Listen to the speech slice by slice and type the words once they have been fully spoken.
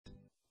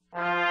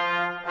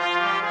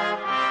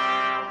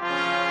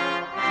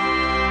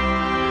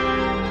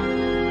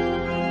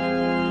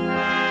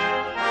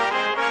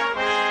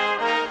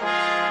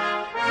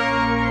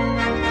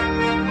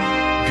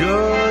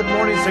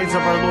Saints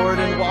of our Lord,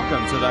 and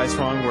welcome to Thy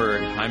Strong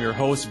Word. I'm your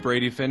host,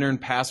 Brady Finnern,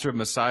 pastor of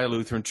Messiah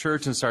Lutheran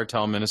Church in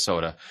Sartell,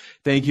 Minnesota.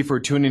 Thank you for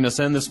tuning us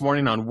in this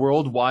morning on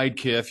Worldwide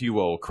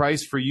KFUO.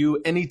 Christ for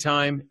you,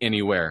 anytime,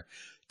 anywhere.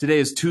 Today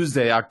is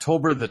Tuesday,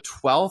 October the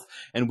 12th,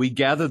 and we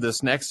gather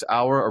this next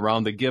hour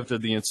around the gift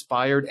of the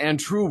inspired and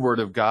true Word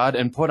of God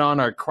and put on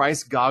our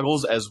Christ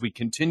goggles as we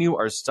continue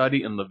our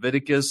study in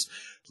Leviticus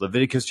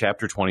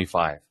chapter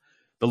 25.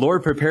 The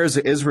Lord prepares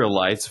the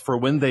Israelites for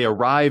when they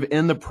arrive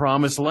in the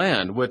promised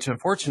land, which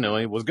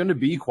unfortunately was going to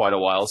be quite a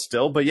while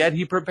still, but yet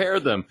he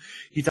prepared them.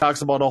 He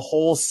talks about a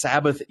whole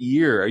Sabbath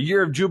year, a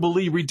year of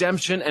jubilee,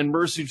 redemption, and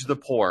mercy to the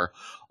poor.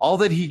 All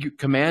that he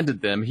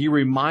commanded them, he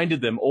reminded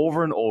them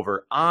over and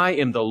over, I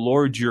am the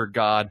Lord your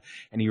God,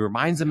 and he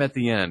reminds them at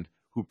the end,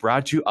 who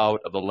brought you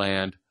out of the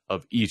land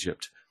of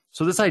Egypt.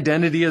 So this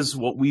identity is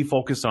what we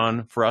focus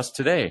on for us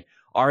today.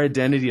 Our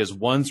identity as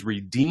ones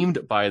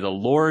redeemed by the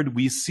Lord.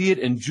 We see it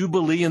in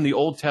Jubilee in the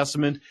Old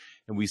Testament,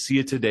 and we see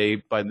it today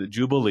by the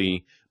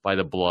Jubilee by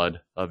the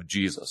blood of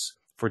Jesus.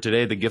 For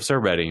today, the gifts are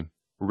ready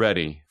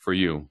for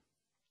you.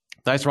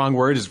 Thy Strong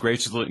Word is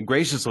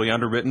graciously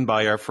underwritten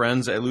by our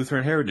friends at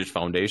Lutheran Heritage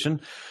Foundation.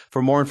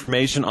 For more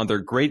information on their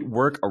great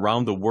work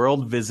around the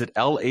world, visit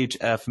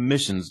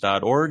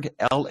lhfmissions.org,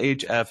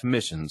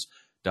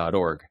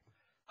 lhfmissions.org.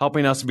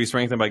 Helping us to be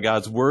strengthened by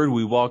God's Word,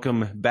 we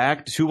welcome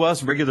back to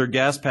us regular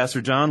guest, Pastor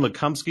John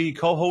Lukomski,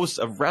 co-host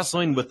of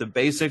Wrestling with the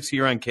Basics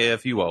here on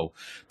KFUO.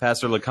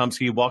 Pastor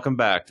Lukomski, welcome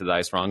back to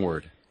Thy Strong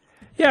Word.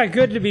 Yeah,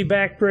 good to be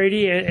back,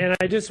 Brady. And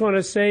I just want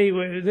to say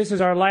this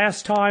is our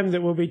last time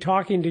that we'll be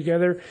talking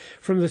together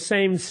from the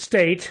same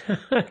state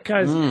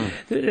because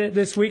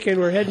this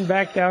weekend we're heading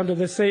back down to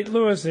the St.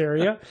 Louis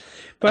area.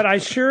 But I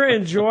sure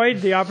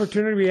enjoyed the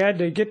opportunity we had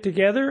to get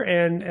together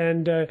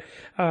and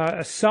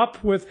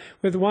sup with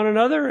one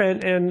another,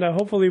 and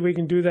hopefully we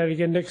can do that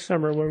again next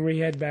summer when we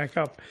head back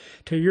up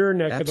to your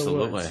neck of the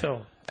woods.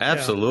 So,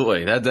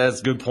 absolutely. Yeah. That's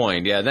a good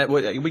point. Yeah,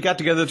 we got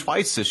together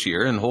twice this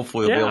year, and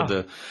hopefully we'll be able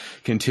to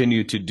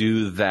continue to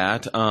do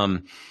that.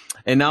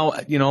 And now,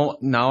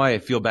 now I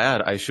feel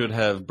bad. I should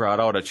have brought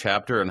out a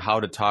chapter on how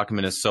to talk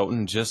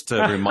Minnesotan just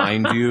to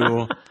remind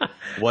you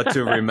what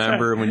to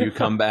remember when you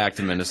come back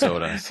to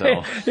Minnesota.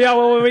 So yeah,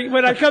 well,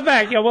 when I come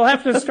back, we'll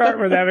have to start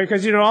with that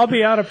because, I'll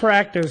be out of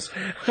practice.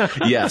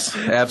 Yes,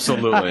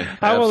 absolutely.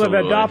 I will have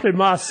adopted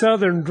my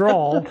Southern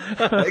drawl.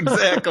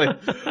 Exactly.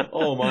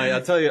 Oh my,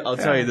 I'll tell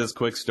you this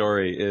quick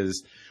story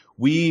is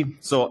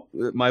so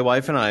my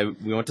wife and I,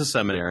 we went to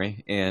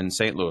seminary in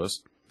St.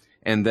 Louis.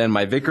 And then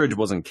my vicarage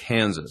was in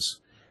Kansas.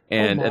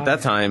 And at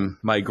that time,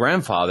 my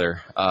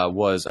grandfather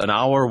was an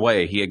hour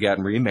away. He had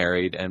gotten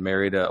remarried and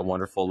married a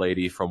wonderful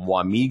lady from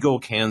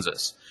Wamego,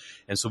 Kansas.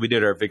 And so we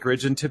did our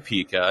vicarage in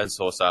Topeka, and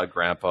so I saw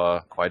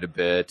Grandpa quite a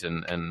bit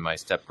and my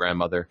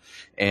step-grandmother.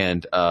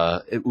 And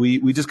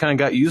we just kind of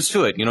got used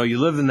to it. You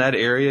live in that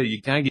area,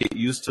 you kind of get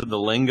used to the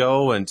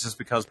lingo, and it just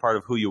becomes part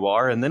of who you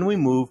are. And then we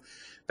moved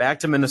back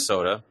to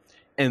Minnesota.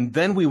 And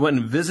then we went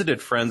and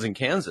visited friends in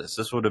Kansas.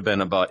 This would have been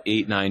about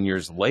 8-9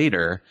 years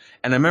later.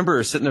 And I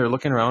remember sitting there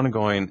looking around and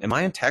going, am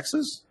I in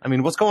Texas? I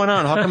mean, what's going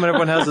on? How come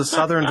everyone has a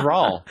Southern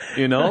drawl,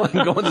 and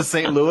going to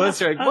St. Louis?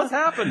 You're like, what's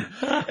happened?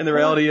 And the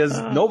reality is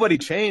nobody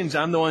changed.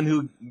 I'm the one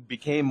who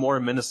became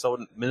more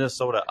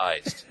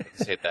Minnesota-ized. I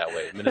can say it that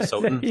way.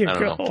 Minnesotan? I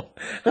don't know.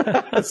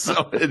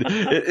 So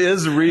it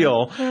is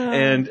real.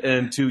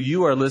 And to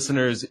you, our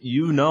listeners,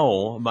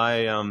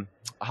 my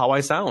how I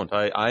sound.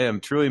 I am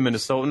truly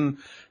Minnesotan.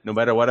 No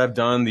matter what I've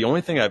done, the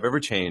only thing I've ever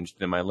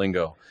changed in my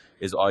lingo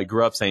is I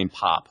grew up saying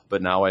pop,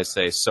 but now I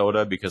say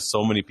soda because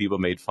so many people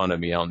made fun of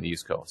me out on the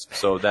East Coast.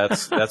 So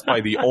that's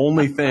probably the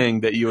only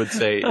thing that you would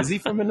say, is he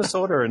from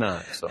Minnesota or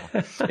not? So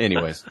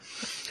anyways,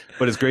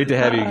 but it's great to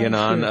have you again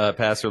on,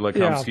 Pastor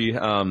Lukomski.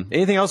 Yeah.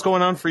 Anything else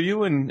going on for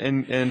you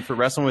and for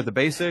Wrestling with the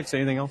Basics?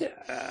 Anything else?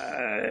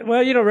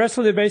 Well,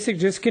 Wrestling with the Basics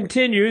just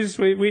continues.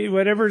 We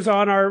whatever's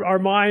on our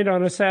mind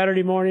on a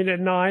Saturday morning at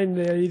 9,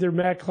 either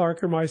Matt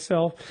Clark or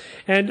myself.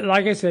 And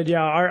like I said,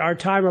 our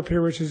time up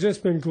here, which has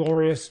just been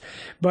glorious.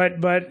 But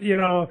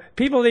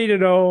people need to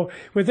know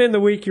within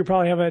the week you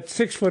probably have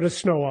 6 foot of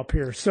snow up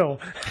here. So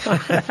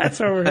that's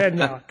where we're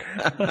heading out.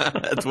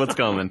 That's what's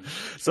coming.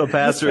 So,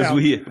 pastors,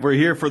 we're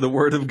here for the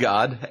Word of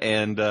God,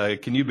 and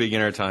can you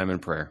begin our time in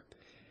prayer?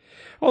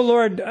 Oh,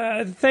 Lord,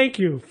 thank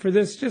you for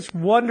this just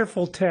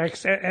wonderful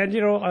text. And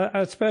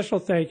a special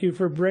thank you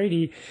for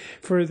Brady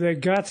for the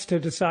guts to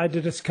decide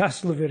to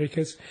discuss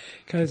Leviticus,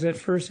 because at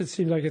first it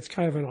seemed like it's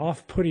kind of an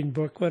off-putting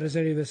book. What does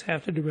any of this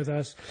have to do with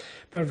us?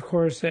 But, of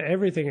course,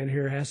 everything in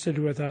here has to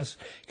do with us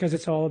because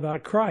it's all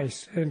about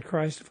Christ. And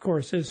Christ, of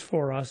course, is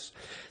for us.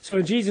 So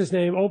in Jesus'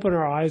 name, open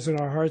our eyes and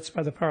our hearts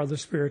by the power of the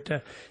Spirit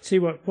to see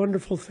what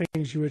wonderful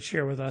things you would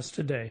share with us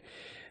today.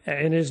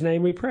 In His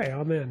name we pray.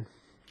 Amen.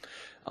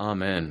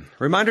 Amen.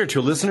 Reminder to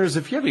listeners,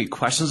 if you have any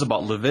questions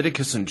about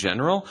Leviticus in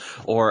general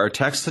or our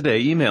text today,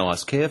 email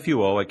us,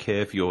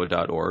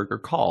 kfuo@kfuo.org, or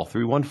call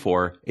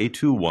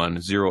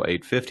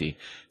 314-821-0850,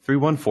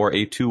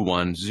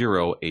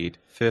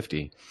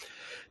 314-821-0850.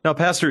 Now,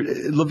 Pastor,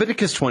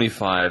 Leviticus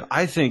 25,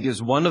 I think,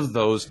 is one of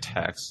those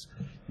texts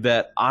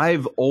that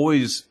I've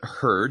always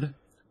heard,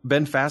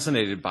 been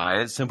fascinated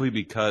by it simply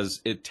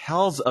because it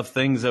tells of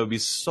things that would be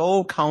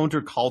so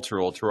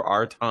countercultural to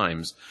our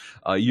times.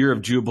 Year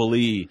of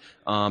Jubilee,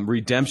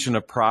 redemption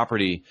of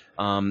property.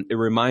 It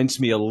reminds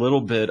me a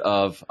little bit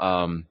of,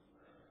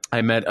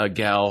 I met a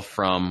gal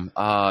from,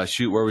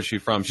 where was she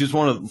from? She's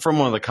from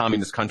one of the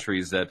communist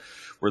countries that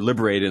were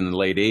liberated in the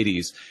late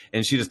 80s.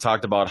 And she just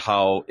talked about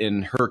how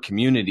in her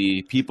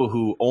community, people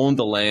who owned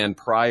the land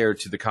prior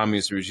to the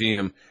communist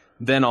regime,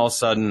 then all of a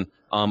sudden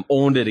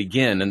owned it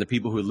again, and the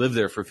people who lived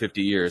there for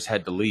 50 years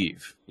had to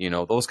leave,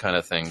 those kind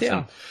of things. Yeah.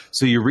 And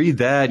so you read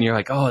that and you're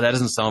like, oh, that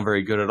doesn't sound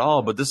very good at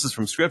all, but this is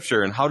from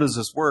Scripture, and how does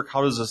this work?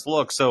 How does this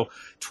look? So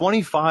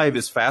 25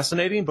 is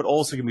fascinating, but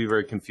also can be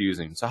very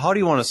confusing. So how do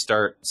you want to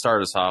start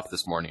us off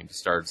this morning, to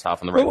start us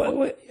off on the right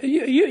one?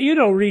 You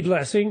know Reed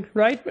Lessing,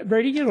 right,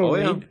 Brady? You know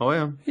Reed. Oh,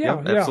 yeah.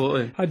 Yeah,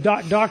 absolutely.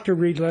 Dr.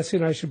 Reed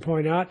Lessing, I should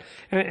point out.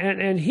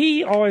 And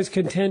he always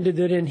contended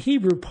that in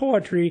Hebrew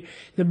poetry,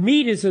 the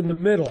meat is in the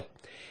middle.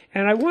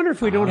 And I wonder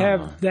if we don't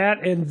have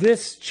that in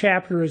this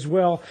chapter as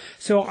well.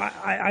 So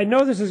I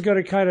know this is going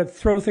to kind of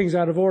throw things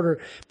out of order,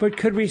 but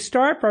could we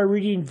start by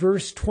reading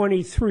verse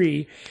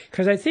 23?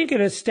 Because I think it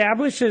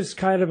establishes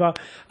kind of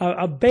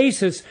a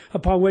basis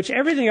upon which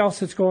everything else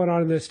that's going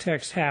on in this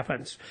text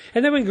happens.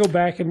 And then we can go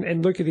back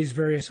and look at these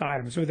various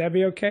items. Would that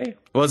be okay?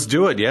 Well, let's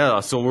do it,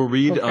 yeah. So we'll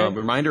read,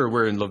 reminder,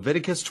 we're in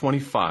Leviticus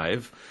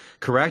 25.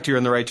 Correct? You're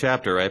in the right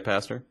chapter, right,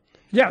 Pastor?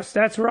 Yes,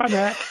 that's where I'm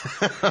at.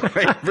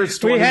 Right, verse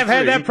 23. We have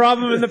had that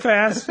problem in the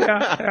past.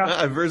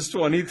 Yeah. Verse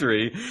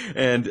 23,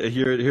 and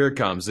here it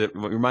comes.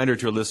 Reminder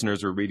to our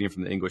listeners, we're reading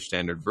from the English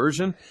Standard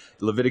Version,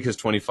 Leviticus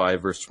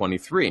 25, verse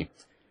 23.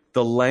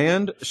 The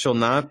land shall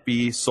not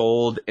be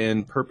sold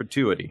in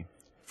perpetuity,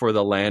 for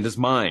the land is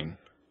mine,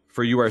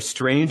 for you are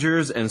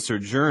strangers and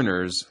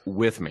sojourners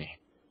with me.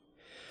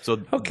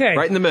 So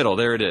right in the middle,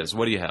 there it is.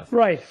 What do you have?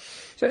 Right.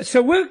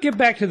 So we'll get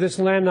back to this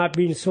land not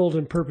being sold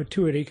in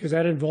perpetuity, because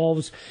that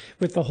involves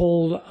with the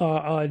whole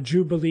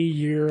Jubilee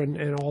year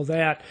and all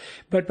that.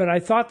 But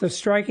I thought the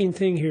striking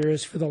thing here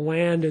is for the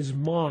land is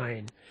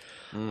mine.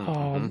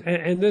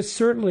 And this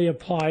certainly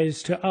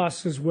applies to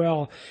us as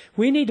well.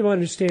 We need to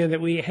understand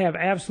that we have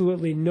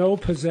absolutely no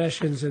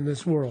possessions in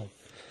this world.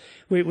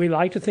 We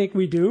like to think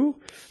we do.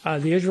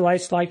 The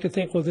Israelites like to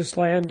think, well, this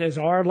land is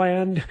our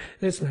land.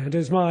 This land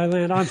is my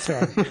land. I'm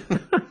sorry.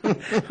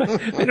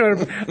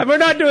 We're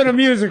not doing a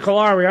musical,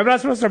 are we? I'm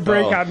not supposed to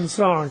break out in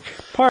song.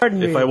 Pardon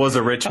me. If I was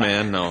a rich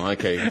man, no.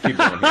 Okay, keep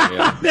going.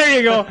 Yeah. There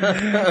you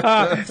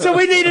go. So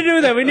we need to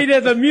do that. We need to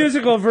have the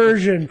musical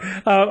version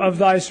of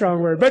Thy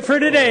Strong Word. But for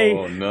today,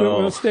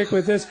 we'll stick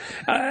with this.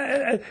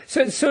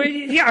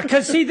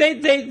 Because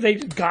see,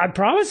 God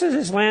promises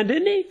this land,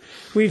 didn't He?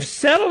 We've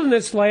settled in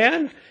this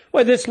land.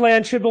 Well, this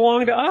land should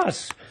belong to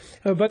us.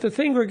 But the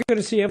thing we're going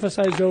to see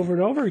emphasized over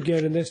and over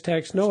again in this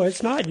text, no,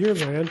 it's not your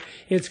land.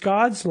 It's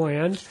God's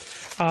land.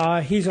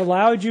 He's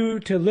allowed you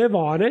to live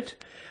on it,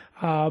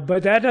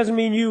 but that doesn't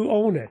mean you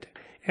own it.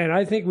 And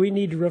I think we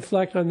need to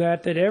reflect on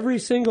that every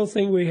single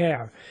thing we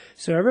have.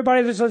 So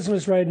everybody that's listening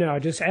to us right now,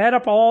 just add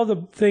up all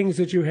the things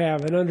that you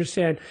have and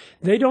understand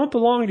they don't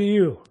belong to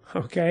you,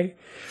 okay?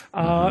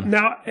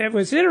 Now, it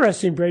was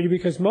interesting, Brady,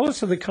 because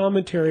most of the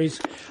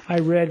commentaries I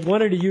read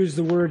wanted to use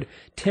the word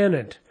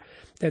tenant,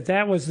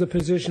 that was the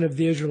position of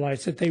the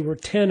Israelites, that they were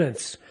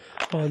tenants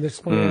on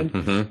this land.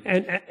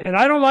 And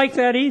I don't like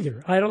that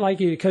either. I don't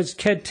like it because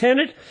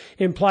tenant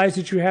implies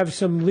that you have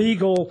some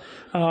legal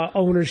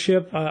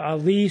ownership, a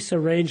lease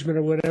arrangement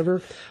or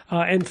whatever.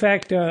 In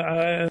fact,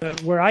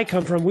 where I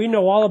come from, we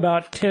know all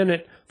about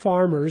tenant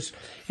farmers,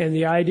 and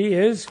the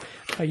idea is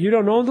you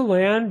don't own the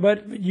land,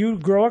 but you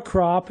grow a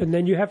crop, and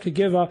then you have to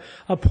give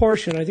a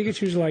portion. I think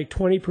it's usually like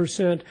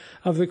 20%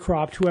 of the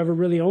crop to whoever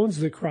really owns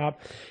the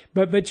crop.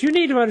 But you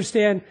need to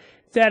understand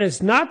that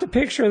is not the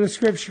picture of the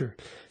Scripture.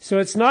 So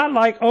it's not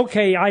like,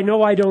 okay, I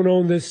know I don't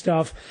own this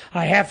stuff.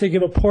 I have to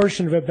give a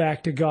portion of it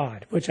back to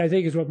God, which I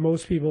think is what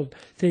most people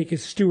think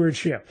is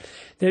stewardship.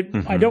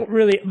 That I don't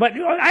really, but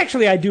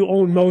actually I do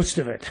own most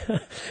of it.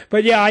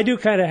 But yeah, I do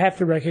kind of have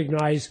to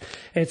recognize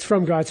it's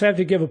from God. So I have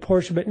to give a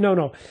portion, but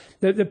no.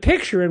 The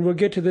picture, and we'll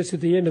get to this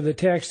at the end of the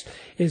text,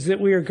 is that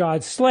we are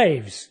God's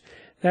slaves.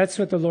 That's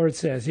what the Lord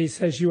says. He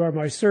says, you are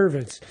my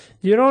servants.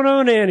 You don't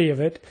own any of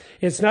it.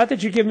 It's not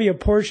that you give me a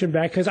portion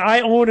back, because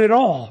I own it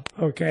all,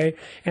 okay?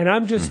 And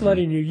I'm just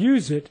letting you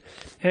use it.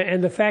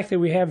 And the fact that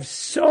we have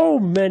so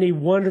many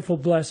wonderful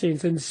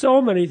blessings and so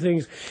many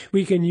things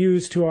we can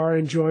use to our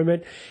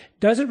enjoyment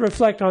doesn't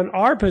reflect on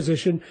our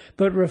position,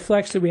 but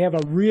reflects that we have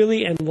a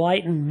really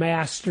enlightened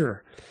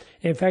master.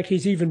 In fact,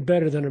 he's even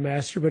better than a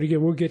master. But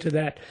again, we'll get to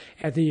that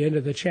at the end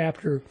of the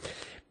chapter.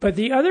 But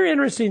the other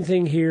interesting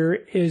thing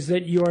here is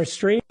that you are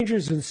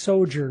strangers and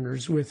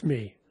sojourners with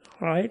me,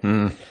 all right?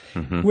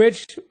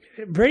 Which,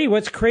 Brady,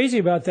 what's crazy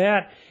about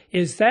that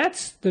is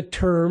that's the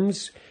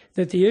terms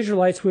that the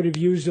Israelites would have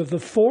used of the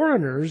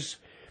foreigners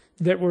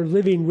that were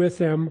living with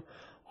them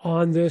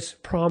on this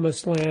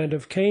promised land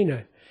of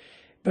Canaan.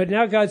 But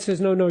now God says,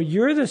 no,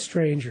 you're the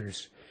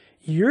strangers.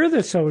 You're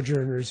the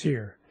sojourners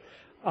here.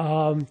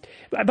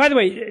 By the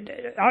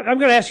way, I'm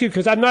going to ask you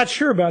because I'm not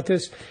sure about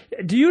this.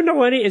 Do you know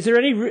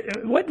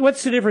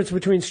what's the difference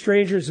between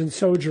strangers and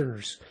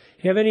sojourners?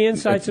 You have any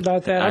insights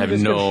about that? I have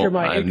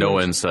no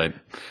insight.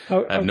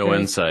 Oh, I have no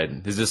insight.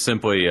 It's just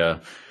simply,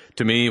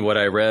 to me, what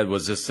I read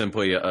was just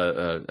simply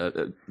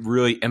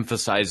really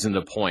emphasizing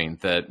the point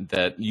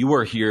that you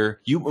are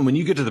here. When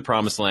you get to the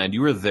promised land,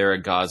 you are there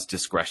at God's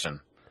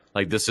discretion.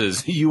 Like this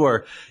is you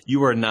are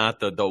not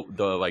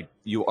the like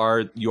you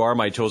are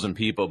my chosen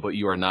people, but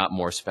you are not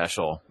more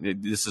special.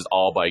 This is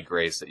all by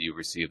grace that you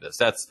receive this.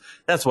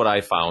 That's what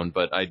I found,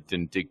 but I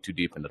didn't dig too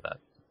deep into that.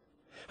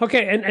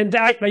 Okay, and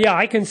that, yeah,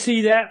 I can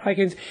see that.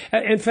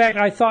 In fact,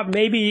 I thought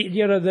maybe,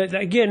 that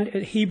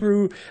again,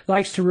 Hebrew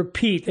likes to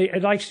repeat.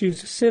 It likes to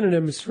use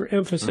synonyms for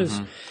emphasis.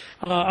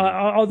 Mm-hmm.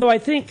 Although I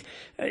think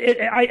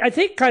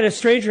kind of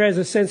stranger has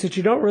a sense that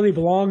you don't really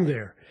belong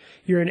there.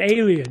 You're an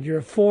alien. You're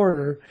a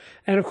foreigner.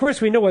 And of course,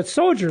 we know what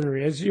sojourner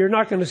is. You're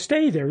not going to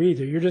stay there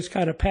either. You're just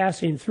kind of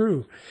passing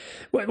through.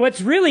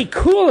 What's really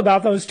cool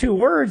about those two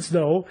words,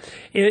 though,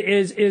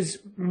 is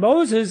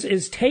Moses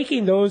is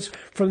taking those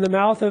from the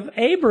mouth of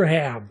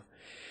Abraham.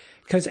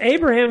 Because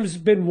Abraham's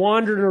been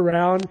wandering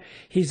around.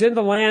 He's in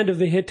the land of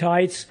the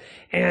Hittites,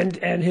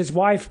 and his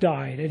wife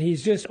died, and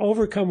he's just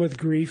overcome with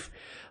grief.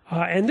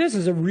 And this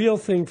is a real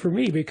thing for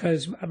me,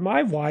 because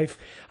my wife,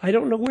 I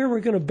don't know where we're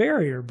going to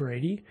bury her,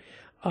 Brady.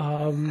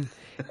 No,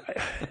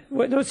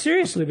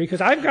 seriously,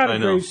 because I've got a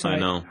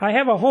gravesite. I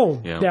have a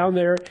home down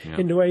there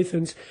in New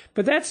Athens,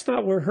 but that's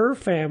not where her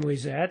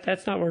family's at.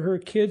 That's not where her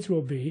kids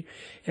will be,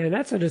 and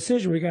that's a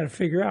decision we got to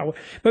figure out.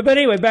 But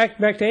anyway, back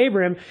to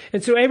Abraham,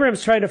 and so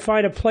Abraham's trying to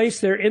find a place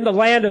there in the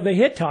land of the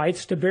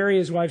Hittites to bury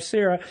his wife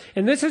Sarah,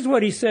 and this is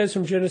what he says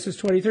from Genesis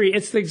 23.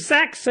 It's the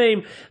exact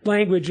same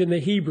language in the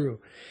Hebrew.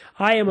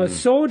 I am a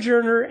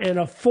sojourner and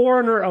a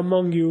foreigner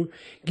among you.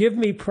 Give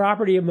me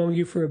property among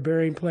you for a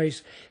burying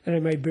place, that I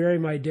may bury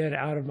my dead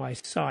out of my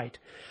sight.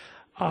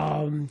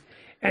 And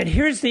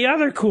here's the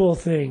other cool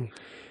thing.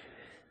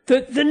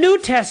 The New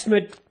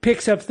Testament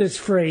picks up this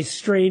phrase,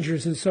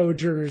 strangers and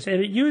sojourners,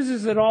 and it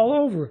uses it all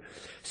over.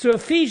 So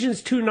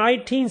Ephesians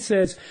 2:19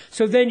 says,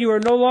 so then you are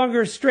no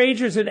longer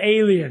strangers and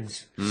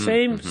aliens.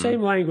 Same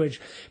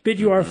language. But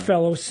you are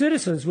fellow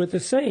citizens with the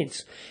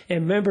saints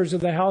and members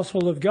of the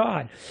household of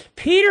God.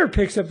 Peter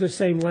picks up the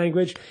same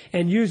language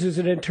and uses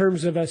it in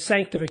terms of a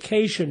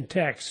sanctification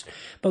text.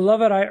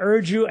 Beloved, I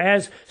urge you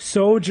as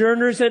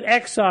sojourners and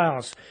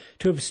exiles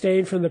to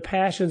abstain from the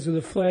passions of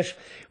the flesh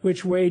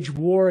which wage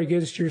war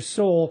against your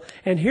soul.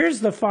 And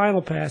here's the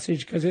final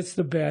passage, because it's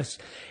the best.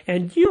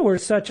 And you were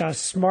such a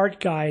smart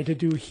guy to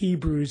do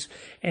Hebrews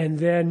and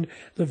then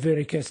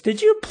Leviticus.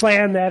 Did you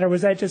plan that, or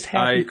was that just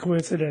happy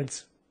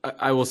coincidence?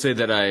 I will say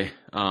that I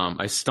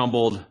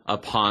stumbled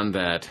upon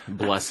that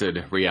blessed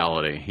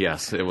reality.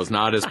 Yes, it was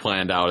not as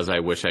planned out as I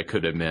wish I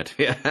could admit.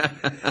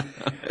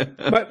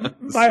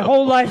 But my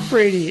whole life,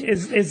 Brady,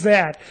 is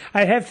that.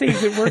 I have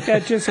things that worked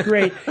out just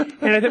great. And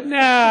I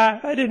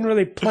thought, I didn't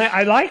really plan.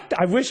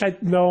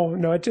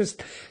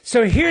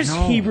 So here's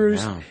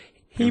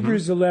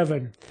Hebrews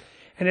 11.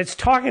 And it's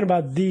talking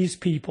about these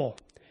people.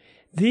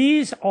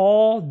 These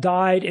all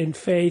died in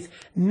faith,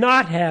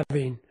 not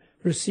having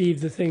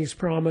received the things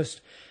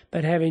promised,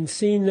 but having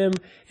seen them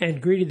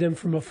and greeted them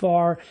from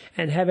afar,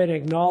 and having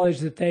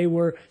acknowledged that they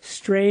were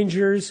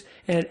strangers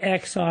and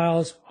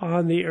exiles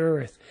on the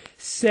earth.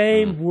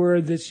 Same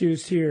word that's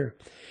used here.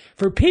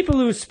 For people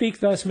who speak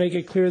thus make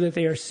it clear that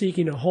they are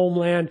seeking a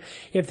homeland.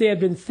 If they had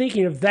been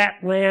thinking of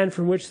that land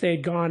from which they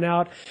had gone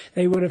out,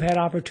 they would have had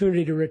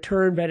opportunity to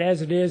return. But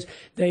as it is,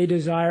 they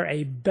desire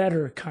a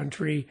better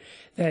country,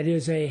 that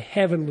is a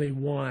heavenly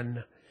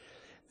one.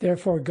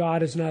 Therefore,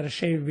 God is not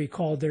ashamed to be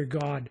called their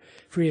God,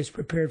 for he has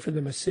prepared for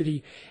them a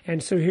city.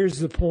 And so here's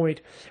the point.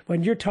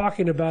 When you're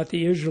talking about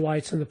the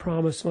Israelites in the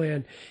promised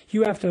land,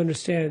 you have to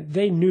understand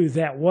they knew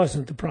that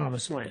wasn't the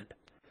promised land.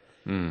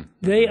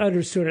 They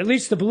understood, at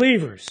least the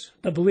believers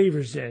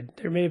did.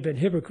 There may have been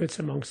hypocrites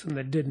amongst them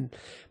that didn't,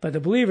 but the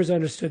believers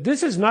understood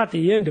this is not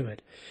the end of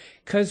it,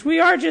 because we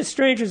are just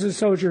strangers and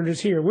sojourners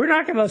here. We're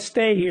not going to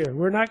stay here.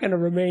 We're not going to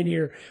remain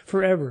here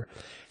forever.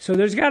 So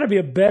there's got to be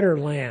a better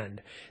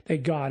land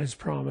that God has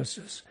promised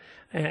us.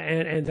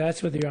 And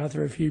that's what the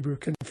author of Hebrew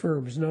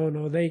confirms.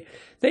 No, they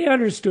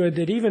understood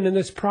that even in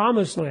this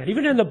promised land,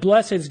 even in the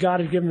blessings God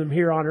had given them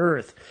here on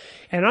earth,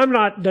 and I'm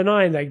not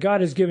denying that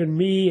God has given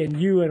me and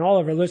you and all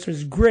of our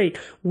listeners great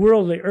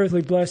worldly,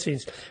 earthly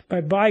blessings.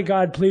 But by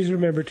God, please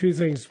remember two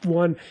things.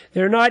 One,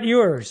 they're not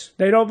yours.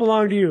 They don't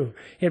belong to you.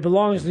 It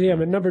belongs to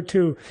Him. And number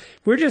two,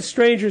 we're just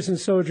strangers and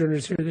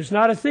sojourners here. There's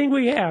not a thing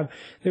we have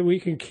that we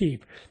can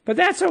keep. But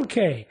that's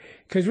okay,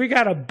 because we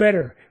got a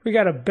better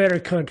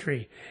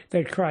country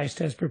that Christ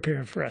has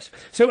prepared for us.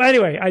 So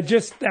anyway,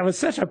 that was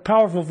such a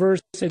powerful verse.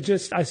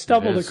 I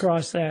stumbled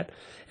across that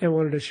and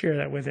wanted to share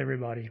that with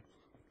everybody.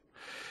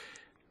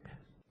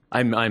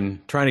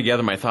 I'm trying to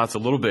gather my thoughts a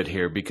little bit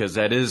here because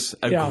that is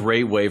a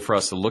great way for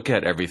us to look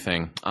at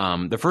everything.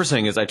 The first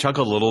thing is I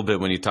chuckled a little bit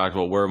when you talked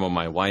about where will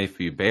my wife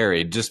be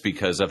buried, just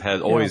because I've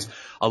had always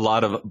a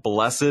lot of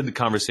blessed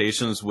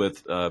conversations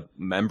with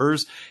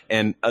members,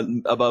 and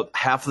about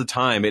half the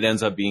time it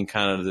ends up being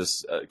kind of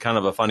this kind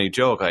of a funny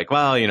joke, like,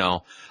 well, I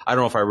don't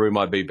know if I really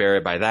want to be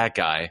buried by that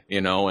guy,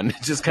 and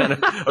just kind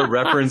of a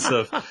reference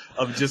of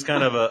just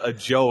kind of a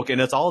joke, and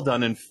it's all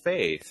done in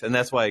faith, and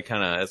that's why I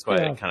kind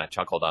of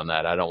chuckled on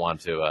that. I don't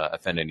want to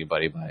offend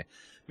anybody by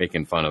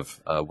making fun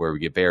of where we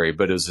get buried,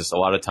 but it was just a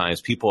lot of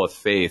times people of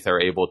faith are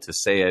able to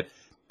say it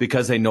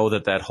because they know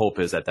that hope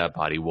is that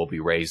body will be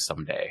raised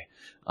someday.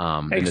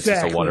 And it's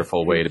just a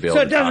wonderful way to be able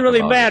to talk about it. So it doesn't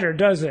really matter,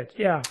 does it?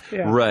 Yeah.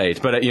 Right.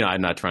 But,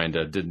 I'm not trying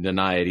to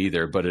deny it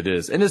either, but it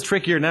is. And it's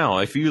trickier now.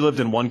 If you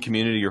lived in one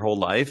community your whole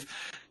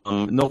life,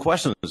 no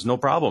questions, no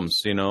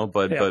problems,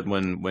 but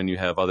when you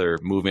have other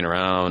moving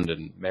around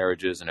and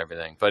marriages and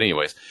everything. But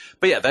anyways,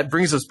 that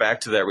brings us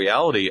back to that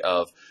reality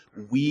of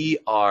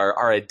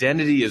our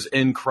identity is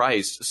in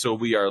Christ. So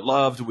we are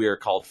loved. We are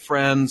called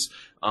friends.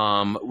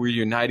 We're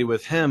united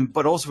with him,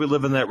 but also we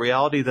live in that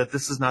reality that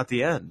this is not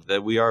the end,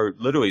 that we are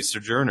literally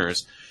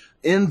sojourners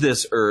in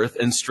this earth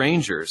and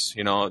strangers.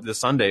 This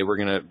Sunday we're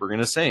going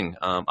to sing,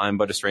 I'm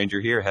but a stranger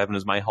here. Heaven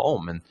is my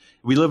home. And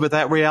we live with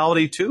that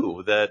reality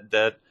too,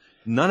 that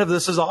none of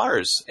this is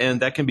ours. And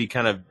that can be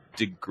kind of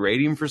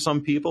degrading for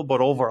some people,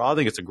 but overall I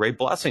think it's a great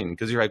blessing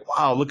because you're like,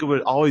 wow, look at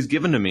what all he's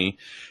given to me,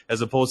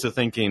 as opposed to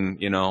thinking,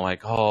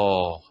 like,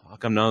 oh, how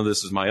come none of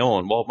this is my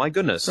own? Well, my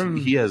goodness,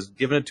 he has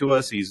given it to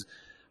us. He's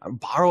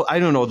borrowed. I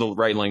don't know the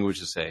right language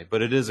to say,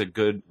 but it is a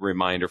good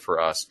reminder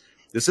for us.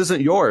 This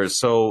isn't yours,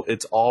 so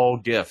it's all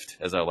gift,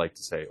 as I like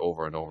to say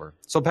over and over.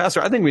 So,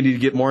 Pastor, I think we need to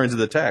get more into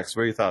the text.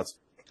 What are your thoughts?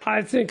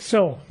 I think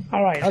so.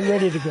 All right, I'm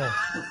ready to go.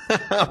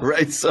 All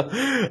right,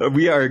 so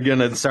we are going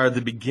to start at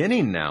the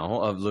beginning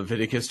now of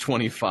Leviticus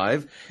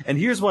 25. And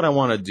here's what I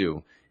want to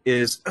do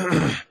is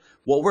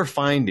what we're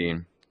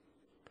finding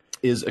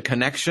is a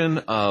connection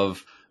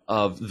of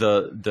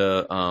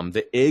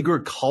the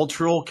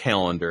agricultural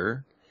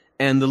calendar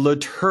and the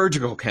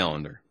liturgical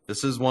calendar.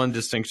 This is one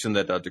distinction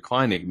that Dr.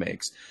 Kleinig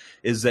makes,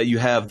 is that you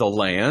have the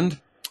land.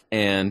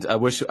 And I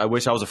wish I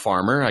was a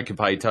farmer. I could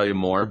probably tell you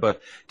more,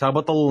 but talk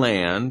about the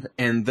land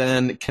and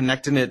then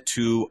connecting it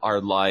to our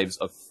lives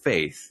of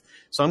faith.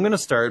 So I'm going to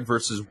start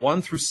verses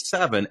 1 through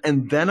 7,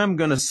 and then I'm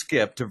going to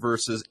skip to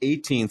verses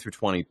 18 through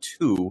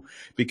 22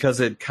 because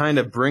it kind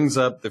of brings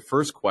up the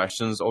first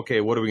questions. Okay,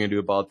 what are we going to do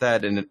about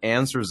that? And it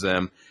answers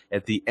them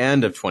at the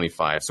end of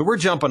 25. So we're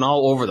jumping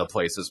all over the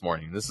place this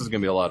morning. This is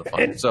going to be a lot of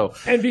fun.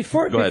 And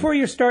before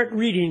you start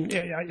reading,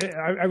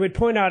 I would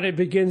point out it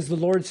begins, the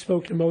Lord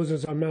spoke to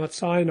Moses on Mount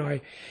Sinai.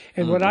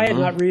 And what I had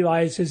not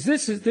realized is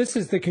this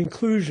is the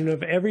conclusion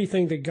of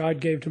everything that God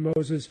gave to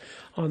Moses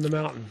on the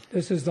mountain.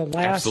 This is the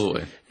last.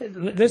 Absolutely.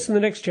 This in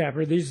the next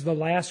chapter. These are the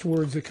last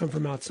words that come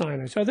from Mount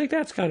Sinai. So I think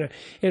that's kind of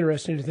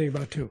interesting to think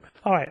about too.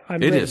 All right.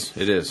 It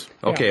is.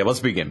 Okay, let's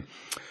begin.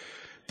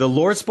 The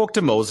Lord spoke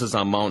to Moses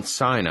on Mount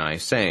Sinai,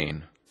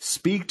 saying,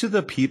 "Speak to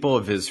the people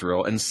of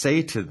Israel and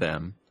say to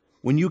them,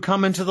 when you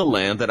come into the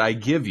land that I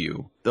give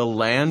you, the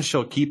land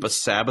shall keep a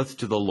Sabbath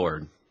to the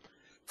Lord.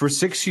 For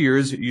 6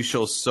 years you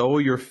shall sow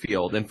your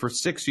field, and for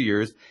 6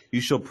 years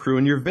you shall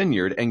prune your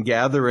vineyard and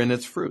gather in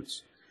its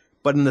fruits.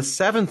 But in the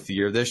 7th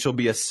year there shall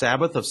be a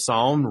Sabbath of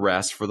solemn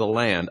rest for the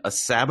land, a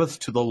Sabbath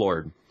to the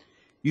Lord.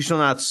 You shall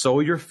not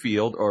sow your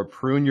field or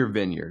prune your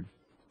vineyard.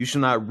 You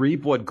shall not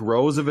reap what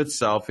grows of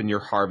itself in your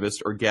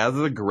harvest, or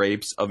gather the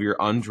grapes of your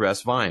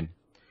undressed vine.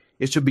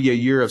 It shall be a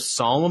year of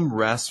solemn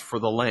rest for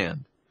the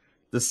land.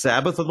 The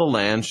Sabbath of the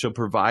land shall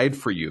provide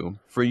for you,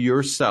 for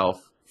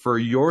yourself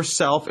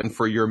and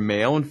for your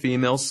male and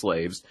female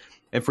slaves,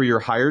 and for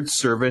your hired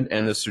servant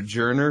and the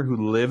sojourner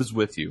who lives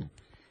with you,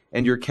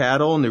 and your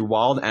cattle and the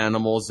wild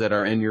animals that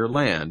are in your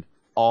land.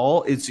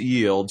 All its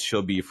yield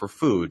shall be for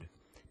food."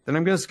 Then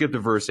I'm going to skip to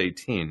verse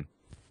 18.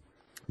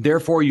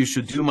 "Therefore you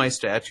should do my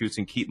statutes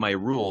and keep my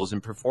rules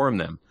and perform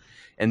them,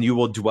 and you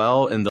will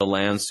dwell in the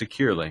land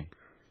securely.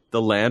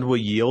 The land will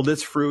yield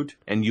its fruit,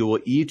 and you will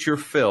eat your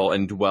fill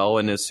and dwell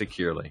in it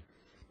securely.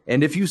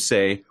 And if you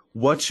say,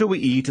 what shall we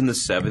eat in the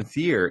 7th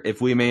year,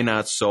 if we may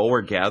not sow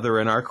or gather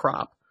in our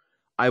crop?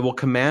 I will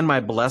command my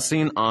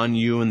blessing on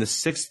you in the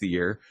 6th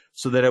year,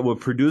 so that it will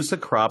produce a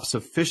crop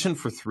sufficient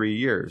for 3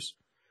 years.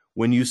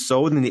 When you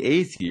sow in the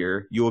 8th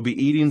year, you will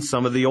be eating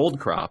some of the old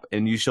crop,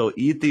 and you shall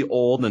eat the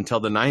old until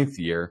the 9th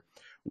year,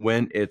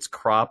 when its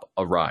crop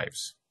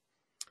arrives."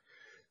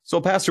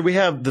 So, Pastor, we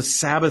have the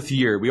Sabbath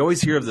year. We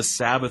always hear of the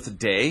Sabbath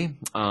day.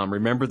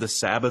 Remember the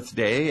Sabbath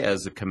day,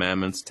 as the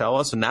commandments tell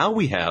us. And now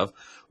we have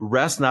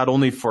rest not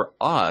only for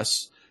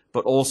us,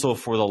 but also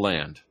for the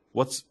land.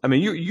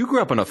 You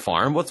grew up on a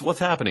farm. What's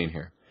happening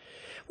here?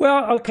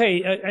 Well,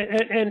 okay,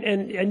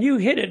 and you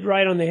hit it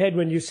right on the head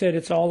when you said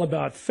it's all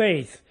about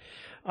faith.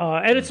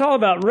 And it's all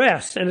about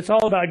rest, and it's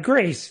all about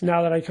grace,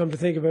 now that I come to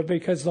think of it,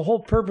 because the whole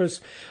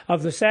purpose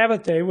of the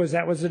Sabbath day was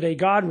that was the day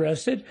God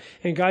rested,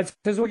 and God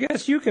says, well,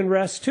 guess you can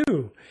rest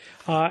too.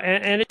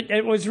 And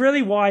it was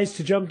really wise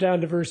to jump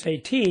down to verse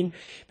 18,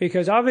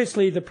 because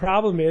obviously the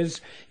problem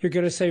is you're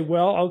going to say,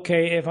 well,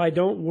 okay, if I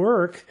don't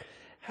work,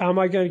 how am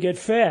I going to get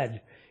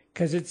fed?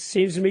 Because it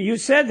seems to me you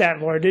said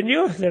that, Lord, didn't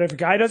you? That if a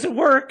guy doesn't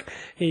work,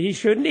 he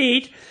shouldn't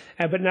eat.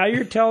 But now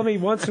you're telling me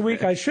once a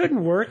week I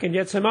shouldn't work, and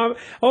yet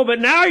but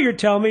now you're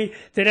telling me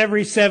that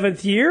every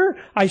 7th year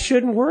I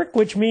shouldn't work,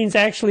 which means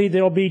actually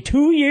there'll be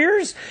 2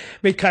 years,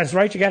 because,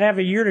 right, you got to have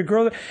a year to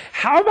grow.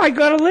 How am I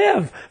going to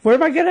live? Where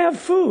am I going to have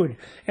food?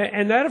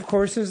 And that, of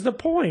course, is the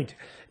point.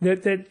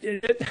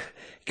 That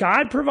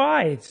God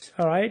provides,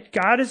 all right?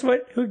 God is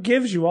who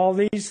gives you all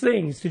these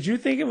things. Did you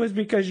think it was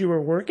because you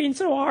were working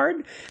so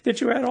hard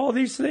that you had all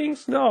these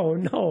things?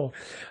 No.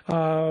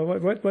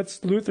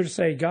 What's Luther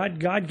say?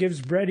 God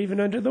gives bread even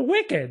unto the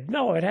wicked.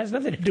 No, it has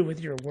nothing to do with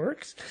your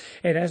works.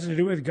 It has to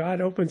do with God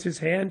opens his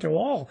hand to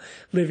all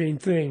living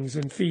things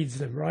and feeds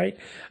them, right?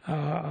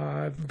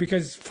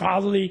 Because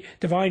fatherly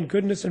divine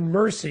goodness and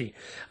mercy,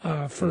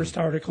 first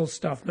article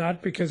stuff,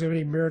 not because of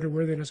any merit or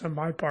worthiness on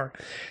my part.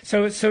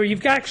 So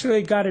you've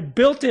actually got it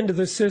built into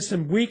the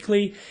system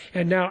weekly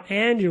and now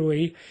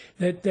annually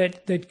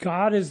that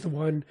God is the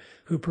one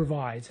who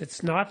provides.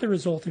 It's not the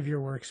result of your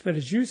works, but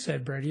as you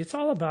said, Brady, it's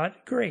all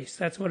about grace.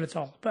 That's what it's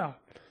all about.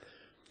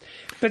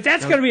 But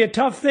that's going to be a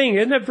tough thing,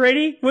 isn't it,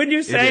 Brady? Wouldn't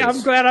you say?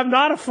 I'm glad I'm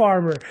not a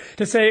farmer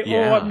to say,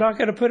 oh, I'm not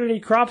going to put any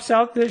crops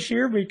out this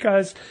year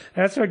because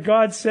that's what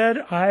God said.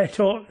 I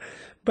don't.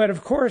 But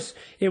of course,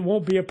 it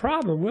won't be a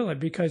problem, will it?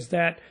 Because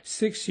that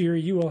 6th year,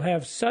 you will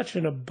have such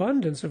an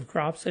abundance of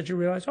crops that you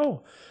realize,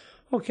 oh,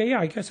 okay, yeah,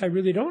 I guess I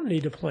really don't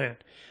need to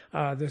plant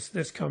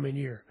this coming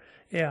year.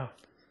 Yeah.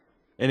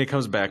 And it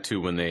comes back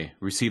to when they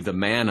receive the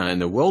manna in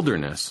the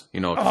wilderness,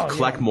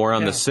 collect more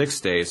on the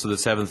 6th day, so the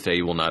 7th day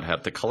you will not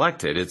have to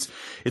collect it.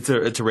 It's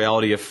a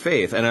reality of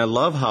faith. And I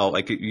love how,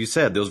 like you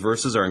said, those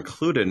verses are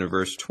included in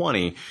verse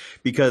 20,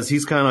 because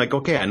he's kind of like,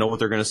 okay, I know what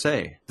they're going to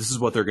say. This is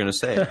what they're going to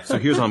say. So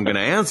here's how I'm going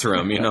to answer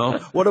them,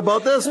 What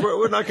about this?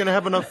 We're not going to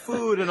have enough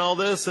food and all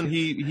this. And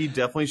he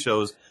definitely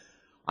shows,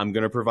 I'm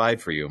going to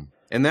provide for you.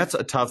 And that's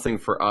a tough thing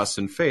for us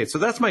in faith. So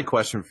that's my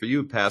question for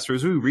you, Pastor.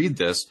 As we read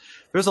this,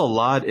 there's a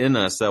lot in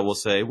us that will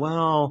say,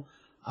 well,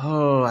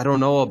 I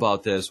don't know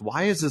about this.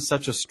 Why is it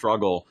such a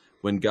struggle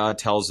when God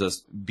tells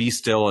us, be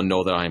still and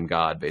know that I am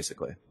God,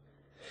 basically?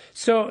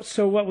 So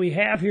what we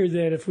have here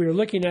then, if we were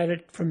looking at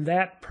it from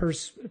that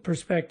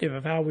perspective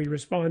of how we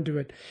respond to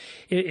it,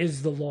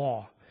 is the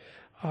law.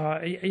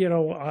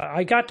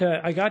 I got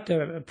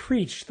to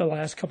preach the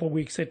last couple of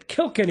weeks at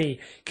Kilkenny,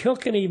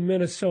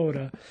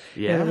 Minnesota.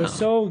 Yeah. And it was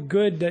so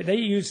good that they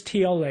used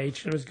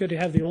TLH. It was good to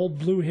have the old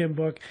blue hymn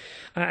book.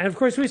 And of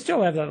course, we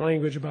still have that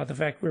language about the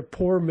fact we're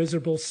poor,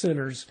 miserable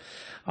sinners.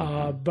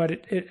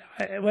 But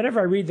whenever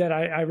I read that,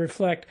 I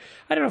reflect,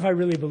 I don't know if I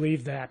really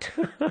believe that.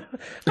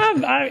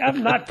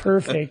 I'm not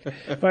perfect,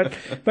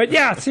 but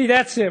yeah, see,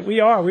 that's it. We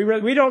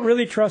don't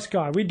really trust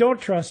God. We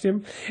don't trust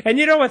him. And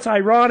you know what's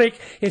ironic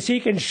is he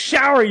can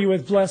shower you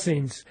with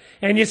blessings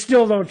and you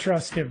still don't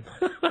trust him.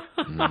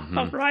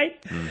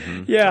 Right?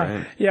 Mm-hmm. Yeah.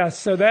 Right. Yeah.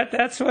 So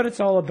that's what it's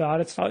all about.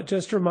 It's not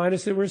just to remind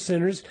us that we're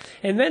sinners,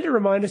 and then to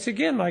remind us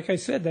again, like I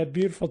said, that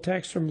beautiful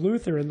text from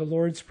Luther in the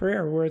Lord's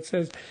Prayer where it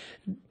says,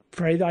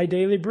 pray thy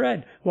daily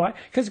bread. Why?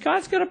 Because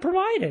God's going to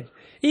provide it.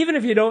 Even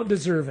if you don't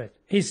deserve it,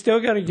 he's still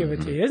going to give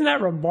it to you. Isn't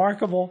that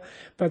remarkable?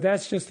 But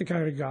that's just the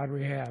kind of God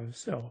we have.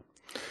 So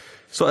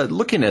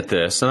looking at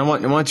this, and I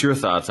want your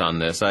thoughts on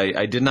this.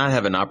 I did not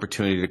have an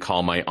opportunity to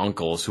call my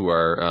uncles who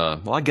are,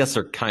 I guess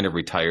they're kind of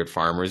retired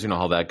farmers. You know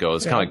how that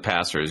goes. Kind of like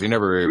pastors. You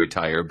never really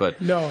retire.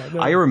 But no.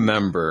 I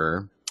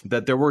remember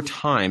that there were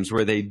times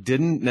where they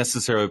didn't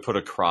necessarily put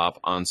a crop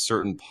on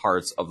certain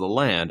parts of the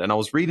land. And I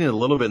was reading a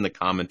little bit in the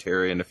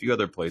commentary and a few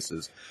other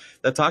places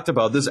that talked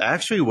about this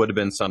actually would have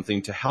been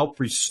something to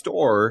help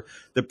restore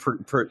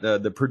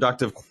the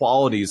productive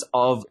qualities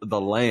of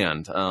the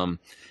land.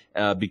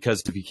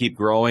 Because if you keep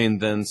growing,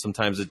 then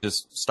sometimes it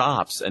just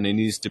stops and it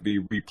needs to be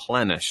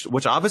replenished,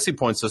 which obviously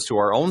points us to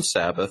our own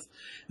Sabbath,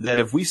 that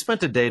if we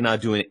spent a day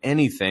not doing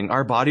anything,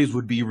 our bodies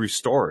would be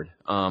restored,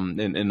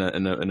 in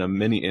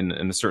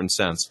a certain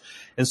sense.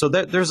 And so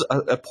there's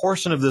a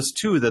portion of this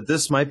too, that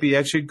this might be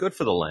actually good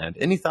for the land.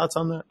 Any thoughts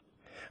on that?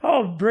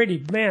 Oh,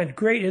 Brady, man,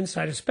 great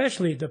insight,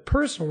 especially the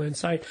personal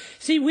insight.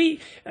 See,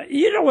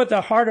 you know what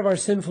the heart of our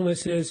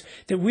sinfulness is?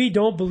 That we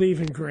don't believe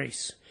in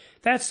grace.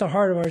 That's the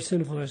heart of our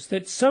sinfulness,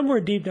 that somewhere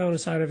deep down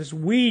inside of us,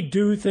 we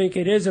do think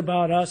it is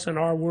about us and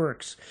our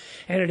works.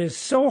 And it is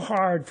so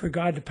hard for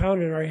God to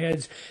pound in our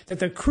heads that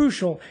the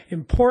crucial,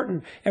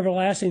 important,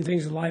 everlasting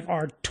things in life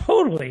are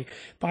totally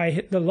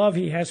by the love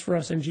he has for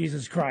us in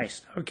Jesus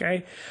Christ,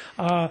 okay?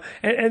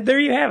 And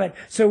there you have it.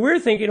 So we're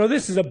thinking,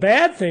 this is a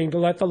bad thing to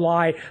let the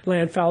lie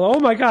land fallow.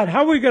 Oh my God,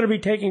 how are we going to be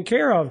taken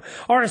care of?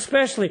 Or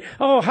especially,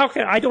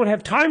 I don't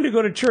have time to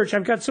go to church.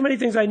 I've got so many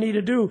things I need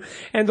to do.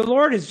 And the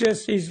Lord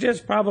he's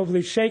just probably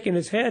probably shaking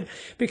his head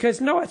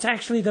because, no, it's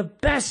actually the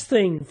best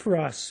thing for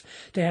us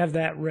to have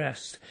that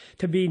rest,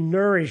 to be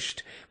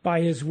nourished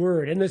by his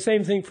word. And the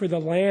same thing for the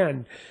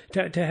land,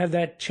 to have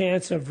that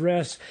chance of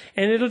rest.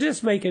 And it'll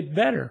just make it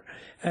better.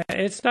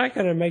 It's not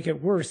going to make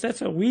it worse. That's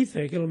what we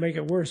think. It'll make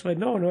it worse. But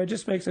no, it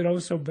just makes it oh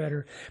so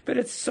better. But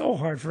it's so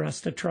hard for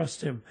us to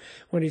trust him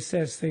when he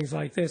says things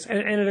like this.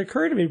 And it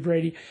occurred to me,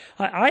 Brady,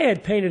 I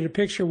had painted a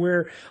picture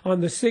where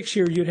on the 6th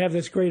year you'd have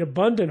this great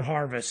abundant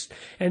harvest.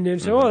 And then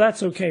say, oh,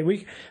 that's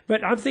okay.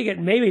 But I'm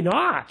thinking maybe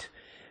not.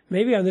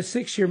 Maybe on the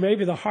 6th year,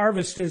 maybe the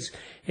harvest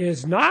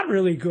is not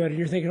really good. And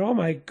you're thinking, oh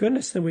my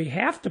goodness, don't we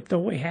have to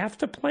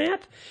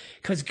plant?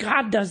 Because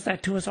God does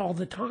that to us all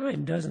the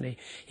time, doesn't he?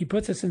 He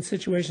puts us in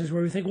situations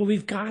where we think, well,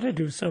 we've got to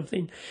do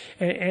something.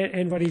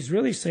 And what he's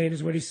really saying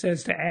is what he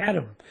says to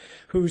Adam,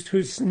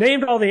 who's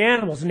named all the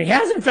animals, and he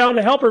hasn't found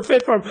a helper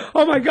fit for him.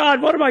 Oh my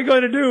God, what am I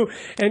going to do?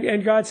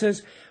 And God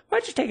says, why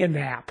don't you take a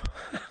nap?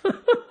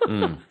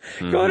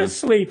 Go to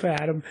sleep,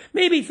 Adam.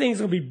 Maybe things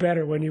will be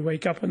better when you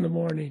wake up in the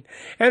morning.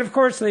 And of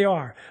course they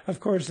are. Of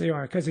course they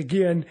are. Because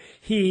again,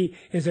 he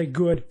is a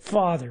good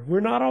father. We're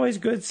not always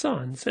good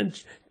sons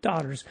and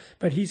daughters,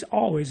 but he's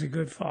always a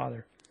good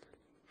father.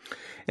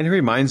 And he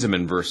reminds him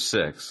in verse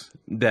 6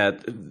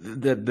 that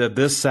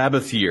this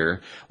Sabbath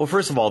year, well,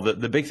 first of all,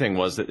 the big thing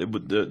was that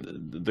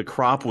the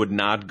crop would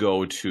not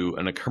go to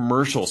in a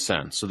commercial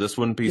sense. So this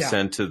wouldn't be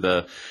sent to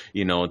the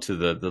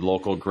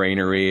local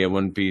granary. It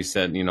wouldn't be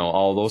sent,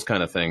 all those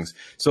kind of things.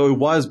 So it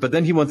was, but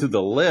then he went through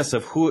the list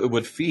of who it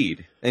would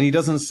feed. And he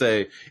doesn't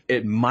say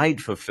it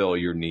might fulfill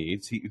your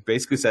needs. He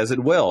basically says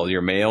it will.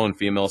 Your male and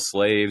female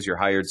slaves, your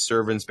hired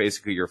servants,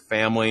 basically your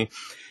family.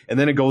 And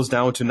then it goes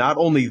down to not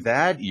only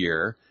that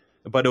year,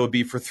 but it would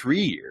be for 3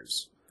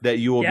 years that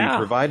you will be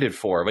provided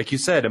for. Like you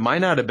said, it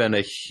might not have been a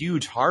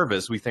huge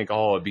harvest. We think,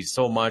 oh, it'd be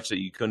so much that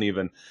you couldn't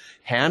even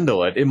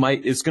handle it.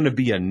 It's going to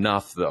be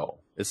enough though.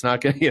 It's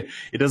not going to,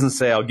 it doesn't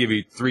say I'll give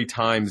you 3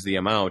 times the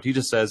amount. He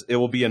just says it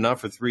will be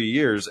enough for 3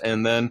 years.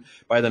 And then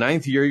by the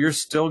 9th year, you're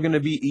still going to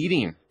be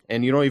eating,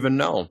 and you don't even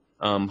know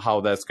how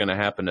that's going to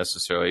happen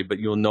necessarily, but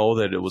you'll know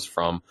that it was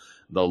from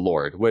the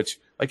Lord, which,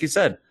 like you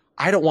said,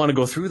 I don't want to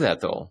go through that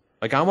though.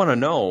 Like I want to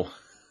know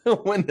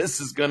when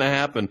this is going to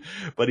happen,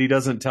 but he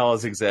doesn't tell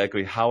us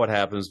exactly how it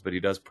happens, but he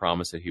does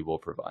promise that he will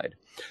provide.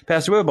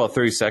 Pastor, we have about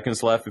 30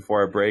 seconds left before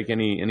our break.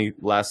 Any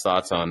last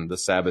thoughts on the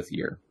Sabbath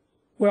year?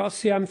 Well,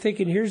 see, I'm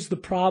thinking here's the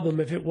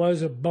problem. If it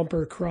was a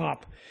bumper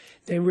crop,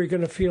 then we're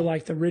going to feel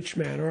like the rich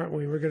man, aren't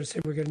we? We're going to say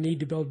we're going to need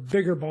to build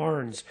bigger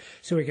barns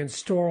so we can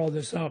store all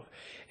this up.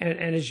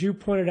 And as you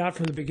pointed out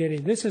from the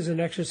beginning, this is an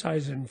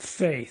exercise in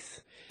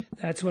faith.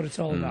 That's what it's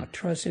all about,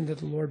 trusting that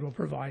the Lord will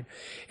provide.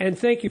 And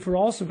thank you for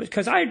also,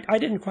 because I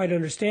didn't quite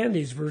understand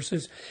these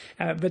verses,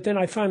 but then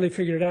I finally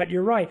figured it out.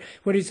 You're right.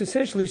 What he's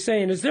essentially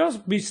saying is there'll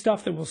be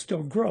stuff that will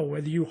still grow,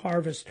 whether you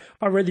harvest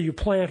or whether you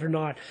plant or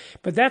not.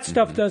 But that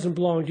stuff doesn't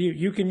belong to you.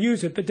 You can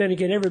use it, but then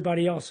again,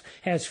 everybody else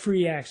has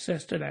free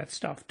access to that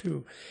stuff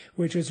too,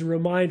 which is a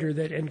reminder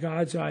that in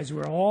God's eyes,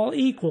 we're all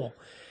equal.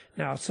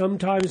 Now,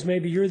 sometimes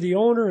maybe you're the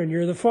owner and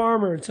you're the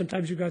farmer, and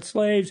sometimes you've got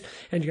slaves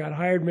and you got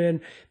hired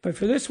men. But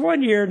for this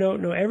 1 year,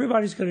 no,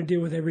 everybody's going to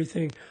deal with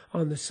everything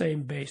on the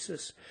same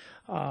basis.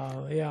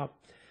 And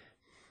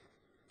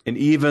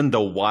even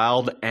the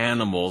wild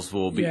animals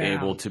will be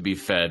able to be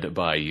fed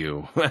by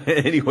you.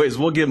 Anyways,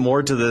 we'll get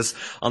more to this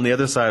on the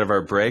other side of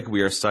our break.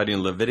 We are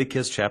studying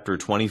Leviticus chapter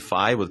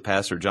 25 with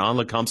Pastor John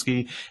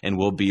Lukomski, and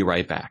we'll be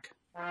right back.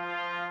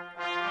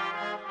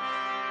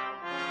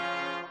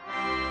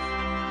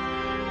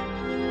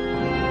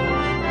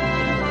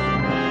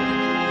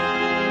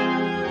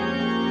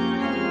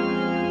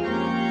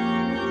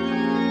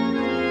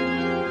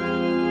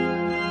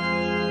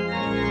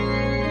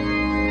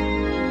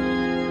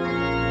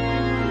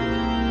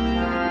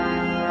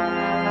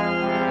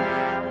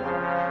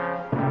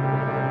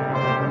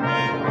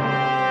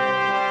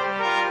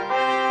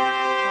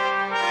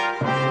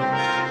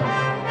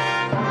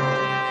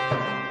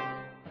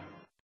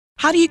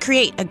 How do you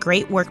create a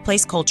great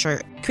workplace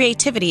culture?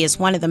 Creativity is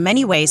one of the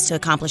many ways to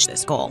accomplish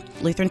this goal.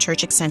 Lutheran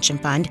Church Extension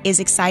Fund is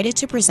excited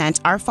to present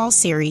our fall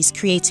series,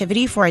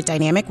 Creativity for a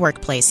Dynamic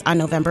Workplace, on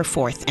November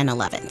 4th and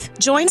 11th.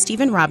 Join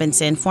Stephen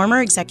Robinson,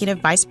 former Executive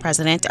Vice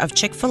President of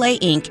Chick-fil-A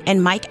Inc.,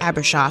 and Mike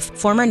Abershoff,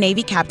 former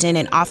Navy captain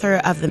and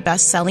author of the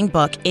best-selling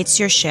book, It's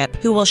Your Ship,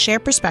 who will share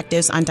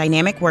perspectives on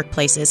dynamic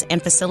workplaces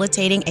and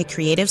facilitating a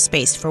creative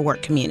space for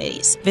work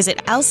communities. Visit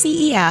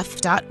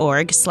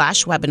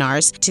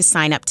lcef.org/webinars to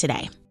sign up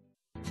today.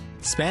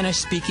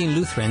 Spanish-speaking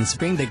Lutherans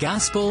bring the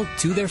gospel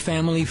to their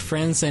family,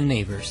 friends, and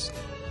neighbors.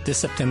 This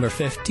September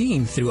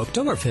 15 through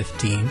October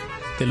 15,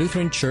 the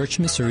Lutheran Church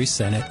Missouri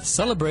Synod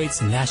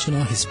celebrates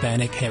National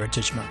Hispanic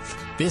Heritage Month.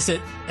 Visit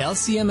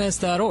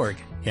lcms.org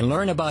and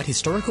learn about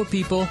historical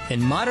people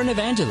and modern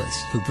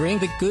evangelists who bring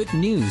the good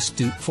news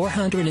to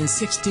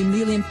 460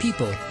 million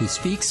people who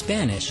speak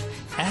Spanish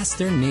as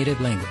their native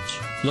language.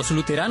 Los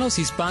luteranos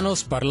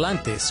hispanos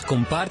parlantes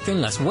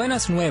comparten las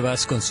buenas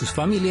nuevas con sus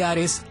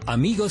familiares,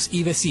 amigos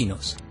y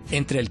vecinos.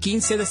 Entre el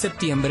 15 de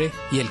septiembre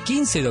y el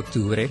 15 de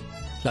octubre,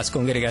 Las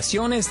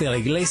congregaciones de la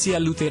Iglesia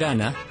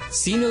Luterana,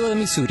 Sínodo de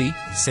Missouri,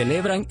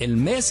 celebran el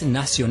Mes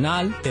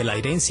Nacional de la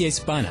Herencia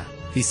Hispana.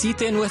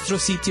 Visite nuestro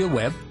sitio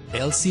web,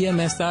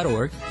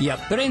 lcms.org, y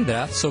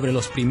aprenda sobre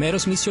los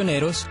primeros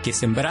misioneros que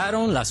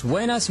sembraron las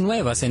buenas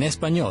nuevas en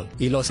español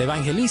y los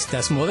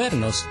evangelistas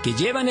modernos que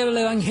llevan el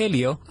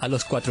Evangelio a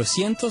los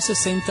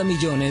 460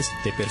 millones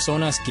de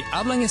personas que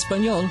hablan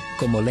español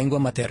como lengua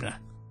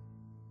materna.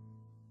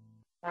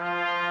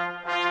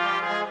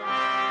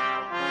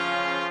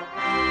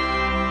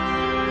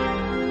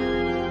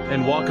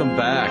 And welcome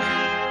back.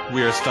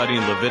 We are studying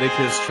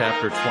Leviticus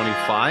chapter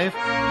 25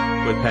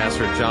 with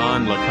Pastor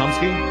John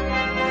Lukomski.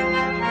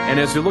 And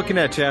as you're looking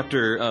at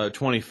chapter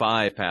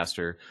 25,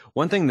 Pastor,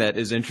 one thing that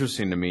is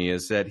interesting to me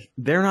is that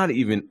they're not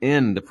even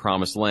in the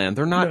Promised Land.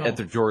 They're not at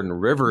the Jordan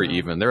River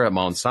even. They're at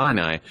Mount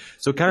Sinai.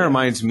 So it kind of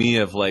reminds me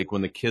of like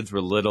when the kids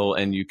were little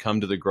and you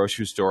come to the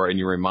grocery store and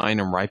you remind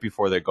them right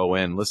before they go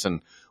in,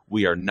 listen,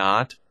 we are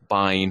not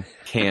buying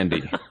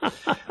candy.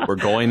 We're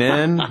going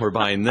in, we're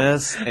buying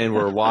this, and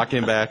we're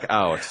walking back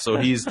out. So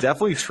he's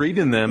definitely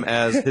treating them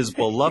as his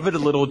beloved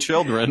little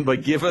children,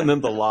 but giving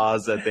them the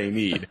laws that they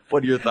need.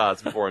 What are your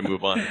thoughts before I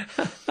move on?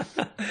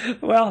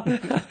 Well,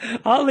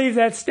 I'll leave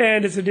that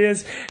stand as it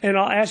is, and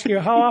I'll ask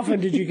you, how often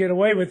did you get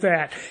away with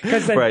that?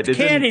 Because the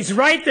candy's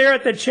right there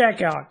at the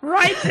checkout.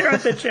 Right there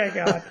at the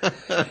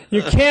checkout.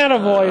 You can't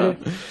avoid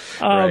it.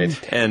 Right.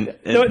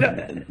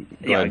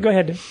 Go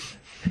ahead.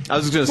 I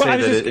was just going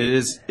to say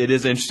that it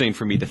is interesting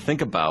for me to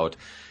think about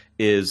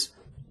is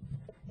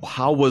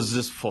how was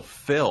this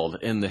fulfilled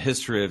in the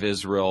history of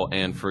Israel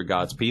and for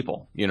God's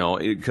people? You know,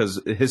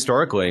 because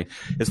historically,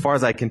 as far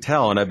as I can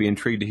tell, and I'd be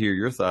intrigued to hear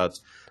your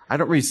thoughts, I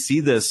don't really see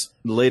this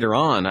later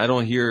on. I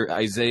don't hear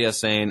Isaiah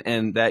saying,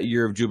 and that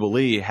year of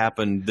Jubilee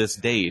happened this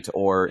date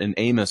or in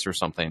Amos or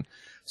something.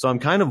 So I'm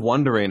kind of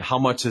wondering how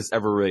much this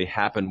ever really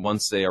happened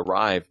once they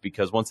arrived,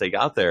 because once they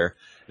got there,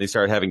 they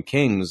started having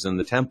kings and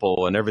the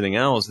temple and everything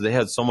else. They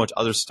had so much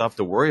other stuff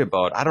to worry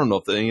about. I don't know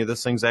if any of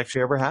these things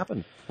actually ever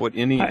happened.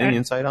 Any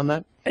insight on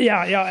that?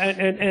 Yeah,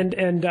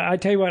 and I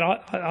tell you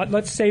what,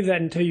 let's save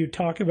that until you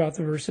talk about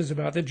the verses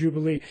about the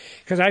Jubilee,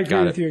 because I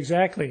agree with you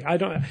exactly.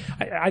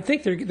 I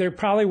think there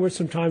probably were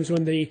some times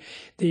when the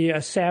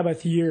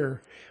Sabbath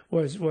year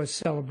was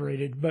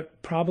celebrated,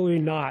 but probably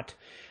not.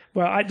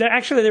 Well,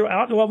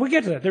 we'll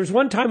get to that. There was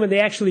one time when they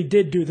actually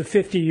did do the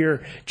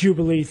 50-year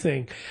Jubilee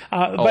thing.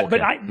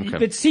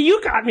 But see,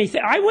 you got me.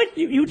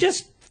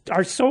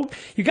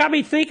 You got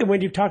me thinking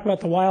when you talked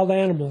about the wild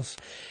animals,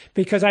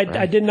 because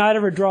I did not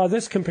ever draw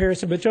this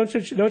comparison. But don't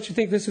you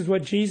think this is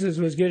what Jesus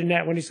was getting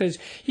at when he says,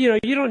 you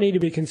don't need to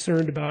be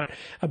concerned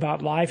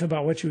about life,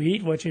 about what you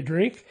eat, what you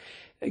drink.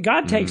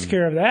 God takes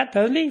care of that,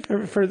 doesn't he?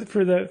 For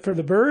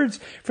the birds,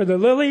 for the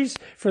lilies,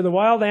 for the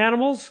wild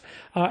animals.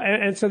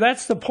 And so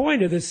that's the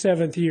point of this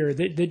seventh year,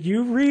 that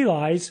you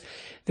realize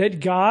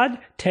that God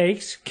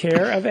takes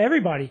care of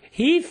everybody.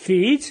 He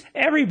feeds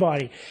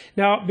everybody.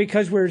 Now,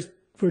 because we're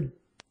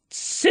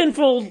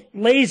sinful,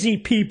 lazy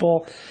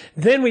people,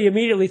 then we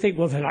immediately think,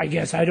 well, then I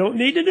guess I don't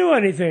need to do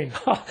anything.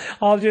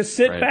 I'll just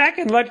sit back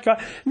and let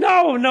God.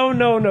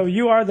 No.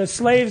 You are the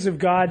slaves of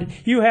God.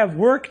 You have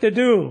work to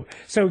do.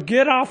 So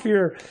get off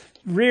your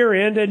rear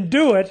end and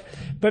do it.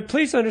 But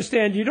please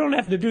understand, you don't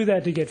have to do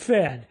that to get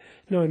fed.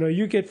 No,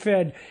 you get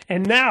fed.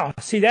 And now,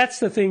 see, that's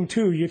the thing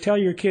too. You tell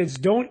your kids,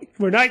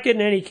 we're not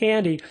getting any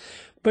candy.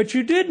 But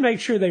you did make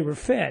sure they were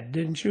fed,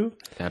 didn't you?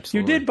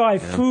 Absolutely. You did buy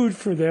food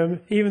for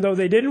them, even though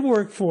they didn't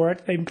work for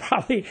it. They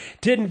probably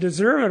didn't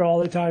deserve it all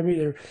the time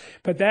either.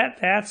 But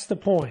that's the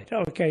point.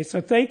 Okay,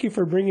 so thank you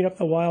for bringing up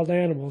the wild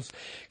animals.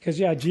 Because,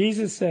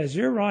 Jesus says,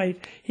 you're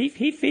right, he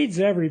feeds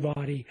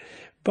everybody.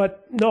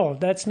 But no,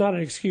 that's not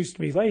an excuse to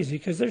be lazy,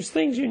 because there's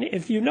things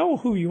if you know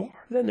who you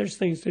are, then there's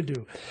things to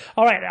do.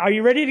 All right, are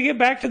you ready to get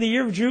back to the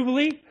year of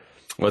Jubilee?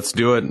 Let's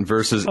do it.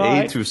 Verses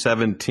 8 through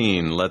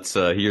 17. Let's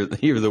hear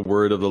the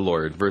word of the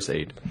Lord. Verse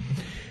 8.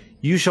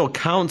 You shall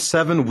count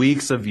 7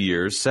 weeks of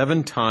years,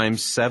 7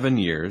 times 7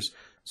 years,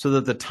 so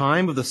that the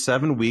time of the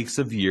 7 weeks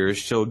of years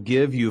shall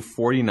give you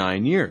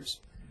 49 years.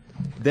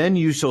 Then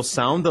you shall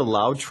sound the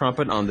loud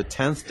trumpet on the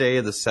 10th day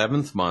of the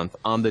 7th month.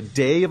 On the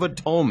day of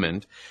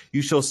atonement,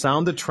 you shall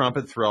sound the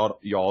trumpet throughout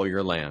all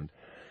your land.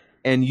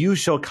 And you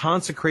shall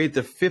consecrate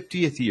the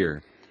 50th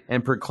year,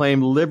 and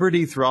proclaim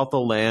liberty throughout the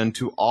land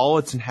to all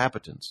its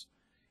inhabitants.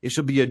 It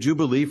shall be a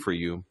jubilee for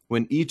you,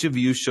 when each of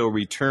you shall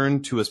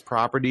return to his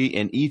property,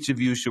 and each of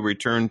you shall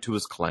return to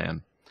his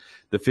clan.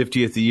 The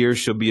 50th year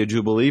shall be a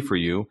jubilee for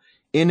you.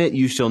 In it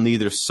you shall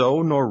neither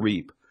sow nor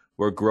reap,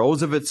 where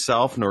grows of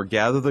itself, nor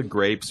gather the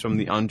grapes from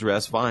the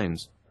undressed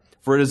vines.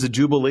 For it is a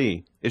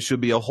jubilee. It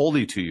should be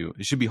holy to you.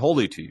 It should be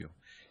holy to you.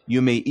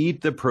 You may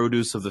eat the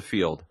produce of the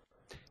field.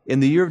 In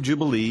the year of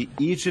jubilee,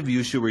 each of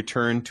you shall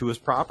return to his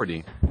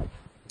property.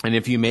 And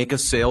if you make a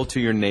sale to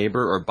your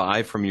neighbor or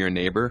buy from your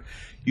neighbor,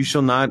 you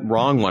shall not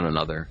wrong one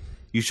another.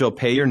 You shall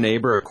pay your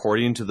neighbor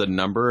according to the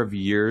number of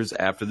years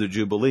after the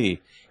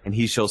Jubilee, and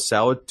he shall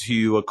sell it to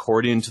you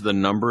according to the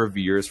number of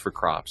years for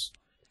crops.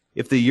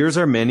 If the years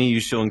are many,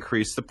 you shall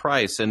increase the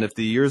price, and if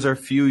the years are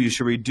few, you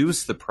shall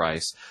reduce the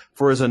price,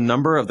 for as a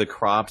number of the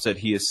crops that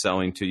he is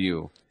selling to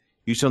you.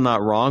 You shall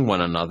not wrong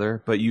one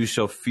another, but you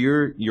shall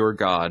fear your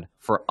God,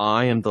 for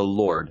I am the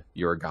Lord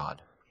your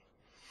God.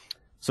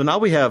 So now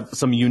we have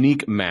some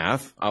unique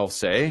math, I'll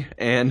say,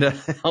 and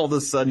all of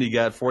a sudden you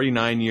got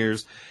 49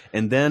 years,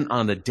 and then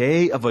on the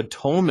Day of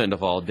Atonement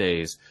of all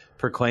days,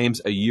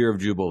 proclaims a year of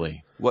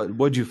Jubilee.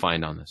 What'd you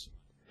find on this?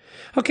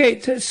 Okay,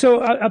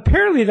 so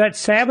apparently that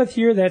Sabbath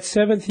year, that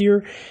seventh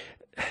year,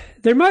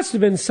 there must have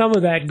been some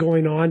of that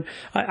going on.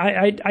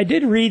 I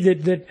did read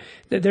that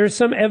there's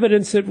some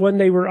evidence that when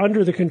they were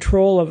under the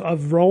control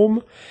of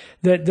Rome,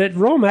 that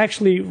Rome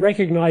actually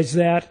recognized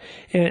that,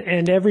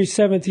 and every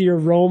seventh year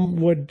Rome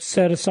would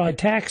set aside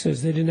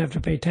taxes. They didn't have to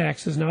pay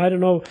taxes. Now, I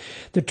don't know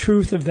the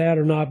truth of that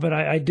or not, but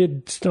I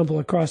did stumble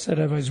across that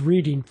as I was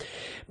reading.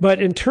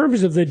 But in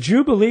terms of the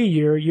Jubilee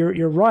year,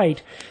 you're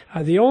right.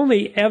 The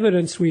only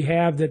evidence we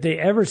have that they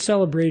ever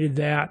celebrated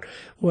that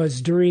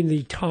was during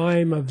the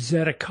time of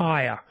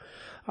Zedekiah.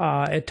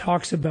 It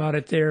talks about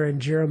it there in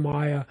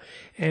Jeremiah,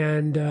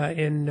 and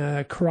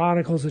in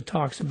Chronicles it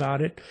talks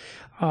about it.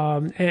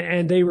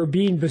 And they were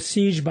being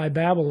besieged by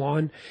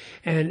Babylon,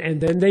 and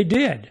then they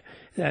did.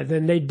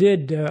 Then they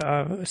did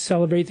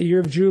celebrate the year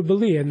of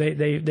Jubilee, and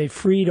they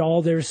freed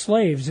all their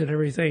slaves and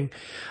everything.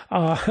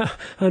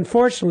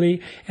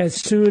 Unfortunately, as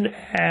soon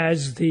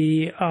as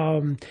the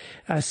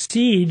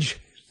siege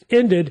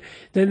ended,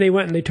 then they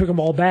went and they took them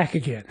all back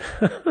again.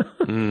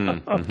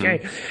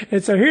 Okay.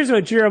 And so here's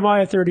what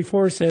Jeremiah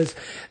 34 says.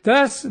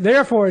 Thus,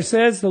 therefore,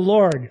 says the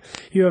Lord,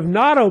 you have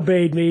not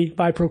obeyed me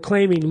by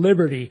proclaiming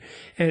liberty.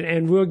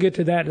 And we'll get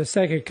to that in a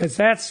second, because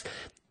that's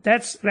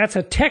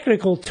a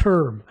technical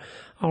term.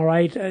 All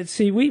right.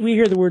 See, we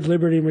hear the word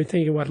liberty and we're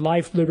thinking what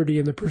life, liberty,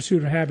 and the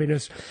pursuit of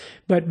happiness.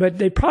 But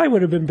they probably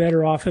would have been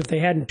better off if they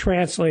hadn't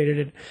translated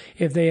it,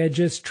 if they had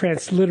just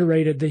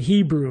transliterated the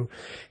Hebrew,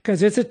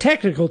 because it's a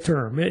technical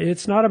term.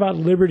 It's not about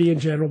liberty in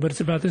general, but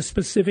it's about the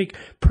specific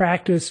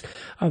practice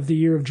of the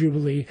year of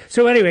Jubilee.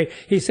 So anyway,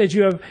 he says,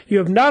 you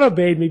have not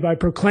obeyed me by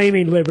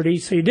proclaiming liberty.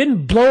 So you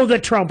didn't blow the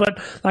trumpet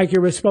like you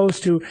were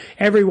supposed to,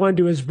 everyone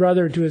to his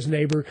brother and to his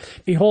neighbor.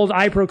 Behold,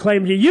 I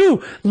proclaim to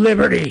you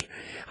liberty.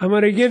 I'm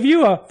going to give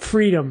you a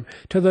freedom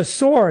to the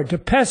sword, to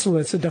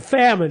pestilence, and to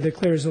famine,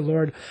 declares the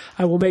Lord.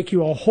 I will make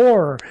you a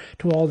horror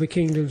to all the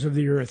kingdoms of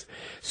the earth.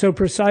 So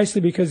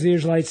precisely because the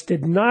Israelites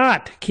did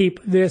not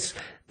keep this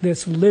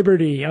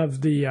liberty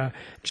of the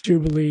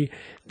Jubilee,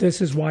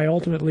 this is why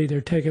ultimately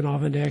they're taken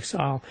off into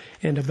exile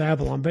into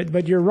Babylon.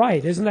 But you're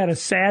right. Isn't that a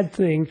sad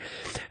thing?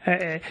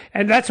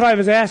 And that's why I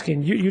was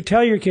asking. You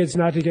tell your kids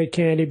not to get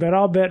candy, but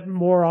I'll bet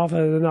more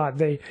often than not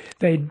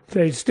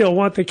they still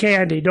want the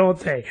candy, don't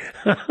they?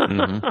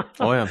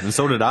 Oh yeah, and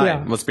so did I.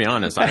 Yeah. Let's be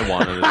honest, I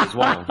wanted it as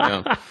well.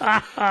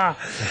 Yeah.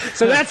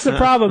 So that's the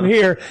problem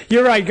here.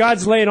 You're right.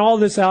 God's laying all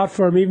this out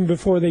for them even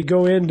before they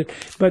go in,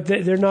 but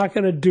they're not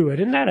going to do it.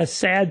 Isn't that a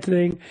sad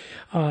thing?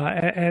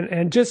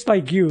 And just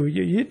like you,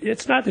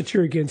 it's not that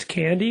you're against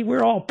candy.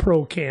 We're all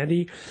pro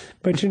candy,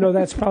 but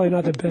that's probably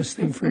not the best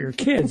thing for your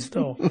kids,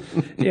 though.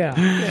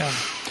 Yeah.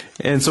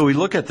 And so we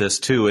look at this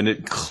too, and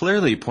it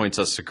clearly points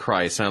us to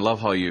Christ. And I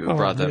love how you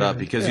brought that up,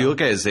 because you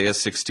look at Isaiah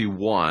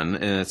 61,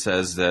 and it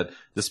says that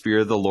the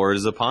Spirit of the Lord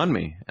is upon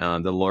me.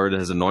 The Lord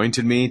has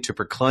anointed me to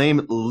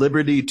proclaim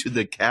liberty to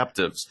the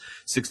captives,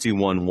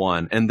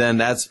 61:1. And then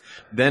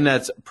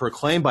that's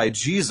proclaimed by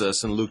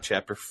Jesus in Luke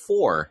chapter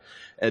 4.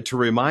 To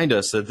remind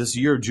us that this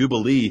year of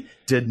Jubilee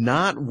did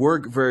not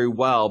work very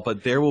well,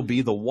 but there will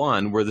be the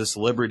one where this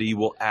liberty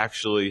will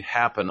actually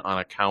happen on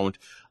account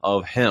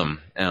of him.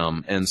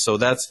 And so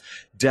that's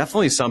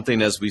definitely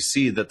something, as we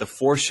see, that the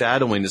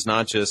foreshadowing is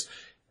not just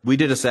we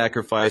did a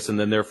sacrifice and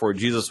then therefore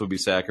Jesus would be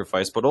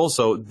sacrificed, but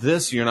also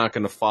this you're not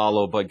going to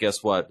follow, but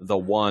guess what? The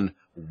one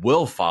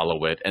will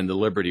follow it, and the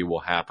liberty will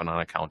happen on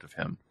account of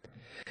him.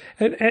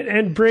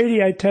 And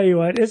Brady, I tell you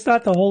what, it's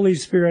not the Holy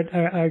Spirit,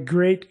 a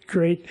great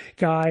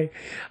guy,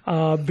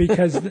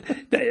 because,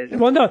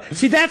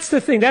 see, that's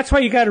the thing. That's why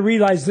you got to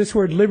realize this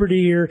word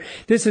liberty here.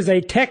 This is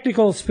a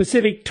technical,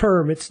 specific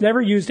term. It's never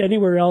used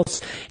anywhere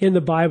else in the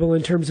Bible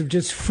in terms of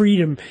just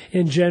freedom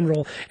in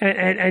general.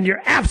 And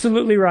you're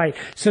absolutely right.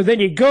 So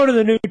then you go to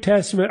the New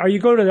Testament, or you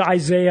go to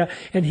Isaiah,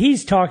 and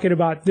he's talking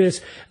about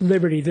this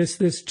liberty,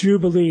 this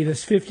Jubilee,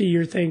 this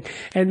 50-year thing.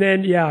 And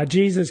then,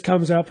 Jesus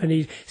comes up and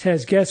he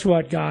says, guess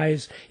what, guys?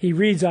 He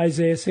reads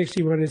Isaiah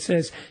 61 and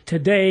says,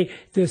 today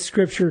this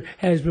scripture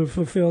has been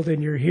fulfilled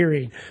in your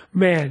hearing.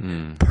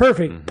 Man,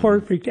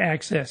 perfect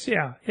access.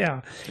 Yeah.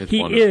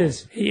 He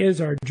is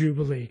our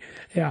Jubilee.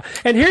 Yeah.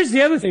 And here's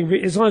the other thing,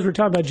 as long as we're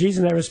talking about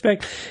Jesus in that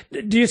respect,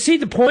 do you see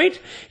the point?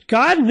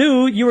 God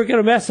knew you were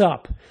going to mess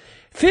up.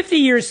 50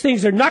 years,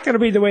 things are not going to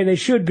be the way they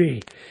should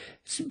be.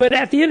 But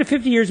at the end of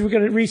 50 years, we're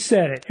going to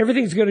reset it.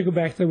 Everything's going to go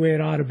back to the way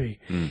it ought to be.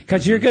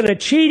 Because you're going to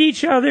cheat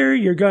each other.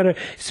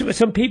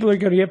 Some people are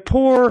going to get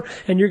poor,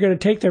 and you're going to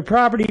take their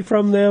property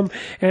from them.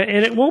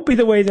 And it won't be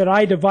the way that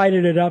I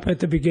divided it up at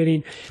the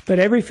beginning. But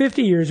every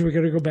 50 years, we're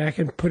going to go back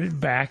and put it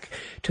back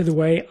to the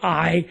way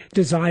I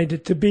designed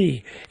it to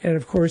be. And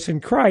of course,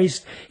 in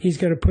Christ, he's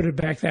going to put it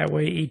back that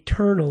way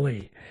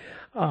eternally.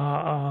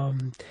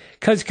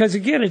 Because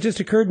again, it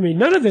just occurred to me,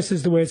 none of this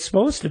is the way it's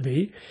supposed to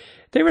be.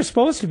 They were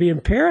supposed to be in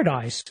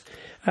paradise.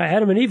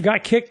 Adam and Eve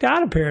got kicked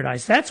out of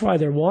paradise. That's why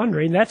they're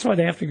wandering. That's why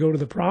they have to go to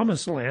the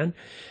promised land.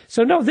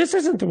 So no, this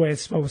isn't the way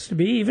it's supposed to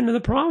be, even to the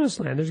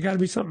promised land. There's got to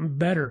be something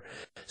better,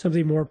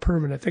 something more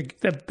permanent,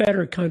 the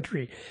better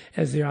country,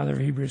 as the author of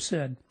Hebrews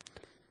said.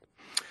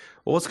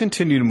 Well, let's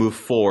continue to move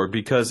forward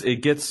because it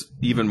gets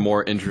even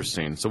more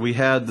interesting. So we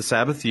had the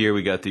Sabbath year,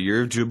 we got the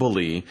year of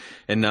Jubilee,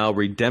 and now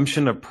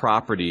redemption of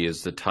property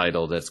is the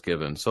title that's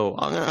given. So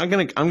I'm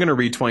gonna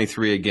read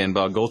 23 again,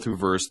 but I'll go through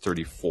verse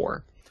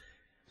 34.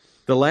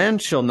 The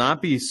land shall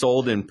not be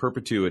sold in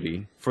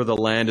perpetuity, for the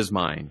land is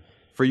mine.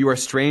 For you are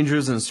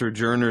strangers and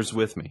sojourners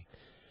with me.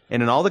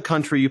 And in all the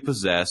country you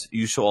possess,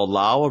 you shall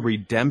allow a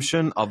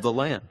redemption of the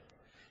land.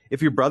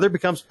 If your brother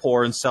becomes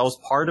poor and sells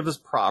part of his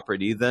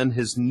property, then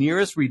his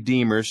nearest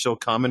redeemer shall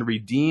come and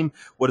redeem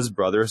what his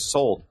brother has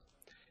sold.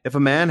 If a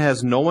man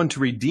has no one to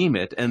redeem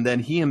it, and then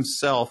he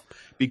himself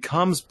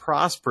becomes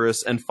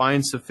prosperous and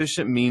finds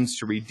sufficient means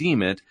to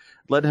redeem it,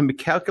 let him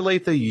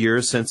calculate the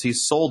years since he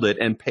sold it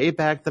and pay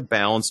back the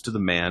balance to the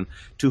man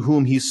to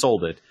whom he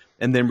sold it,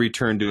 and then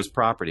return to his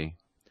property.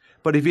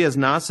 But if he has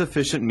not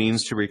sufficient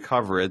means to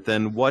recover it,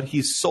 then what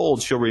he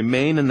sold shall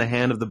remain in the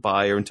hand of the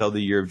buyer until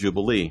the year of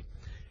Jubilee.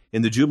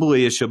 In the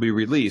Jubilee it shall be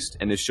released,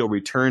 and it shall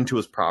return to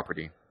his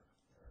property.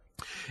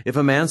 If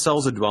a man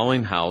sells a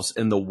dwelling house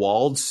in the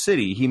walled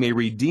city, he may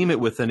redeem it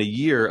within a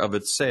year of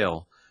its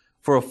sale.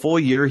 For a full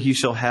year he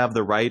shall have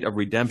the right of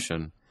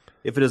redemption.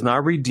 If it is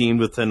not redeemed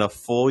within a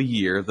full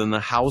year, then the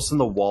house in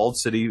the walled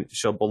city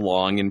shall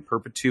belong in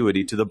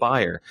perpetuity to the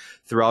buyer.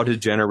 Throughout his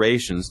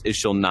generations it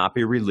shall not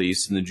be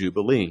released in the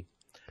Jubilee.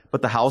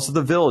 But the house of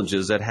the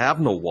villages that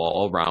have no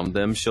wall around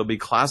them shall be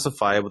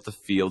classified with the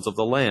fields of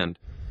the land.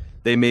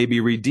 They may be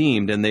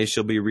redeemed, and they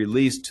shall be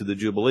released to the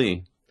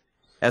Jubilee.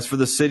 As for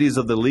the cities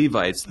of the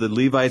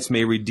Levites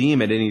may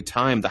redeem at any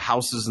time the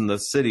houses and the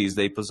cities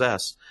they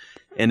possess.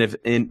 And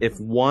if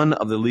one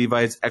of the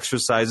Levites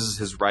exercises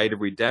his right of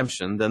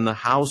redemption, then the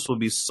house will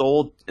be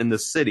sold, and the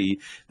city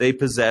they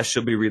possess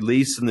shall be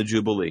released in the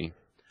Jubilee.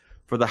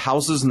 For the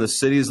houses and the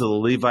cities of the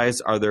Levites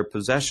are their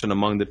possession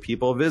among the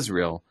people of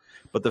Israel.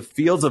 But the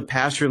fields of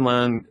pasture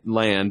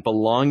land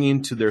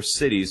belonging to their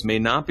cities may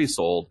not be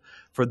sold,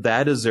 for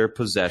that is their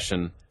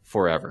possession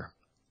forever.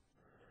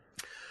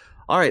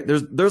 All right,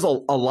 there's a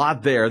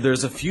lot there.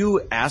 There's a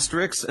few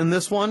asterisks in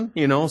this one,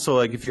 so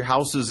like if your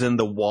house is in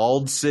the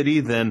walled city,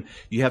 then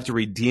you have to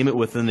redeem it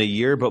within a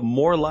year. But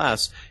more or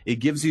less, it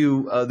gives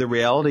you the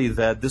reality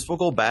that this will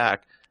go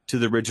back to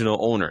the original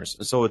owners.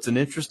 So it's an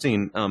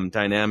interesting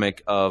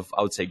dynamic of,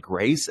 I would say,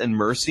 grace and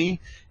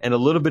mercy and a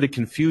little bit of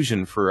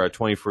confusion for a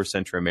 21st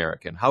century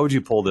American. How would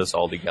you pull this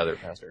all together,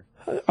 Pastor?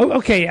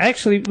 Okay,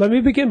 actually, let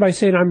me begin by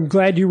saying I'm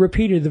glad you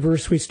repeated the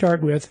verse we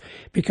start with,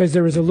 because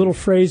there was a little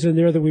phrase in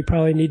there that we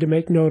probably need to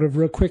make note of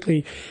real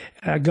quickly.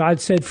 God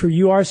said, for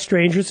you are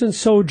strangers and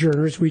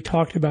sojourners. We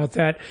talked about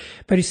that.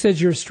 But he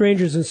says, you're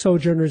strangers and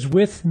sojourners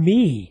with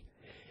me.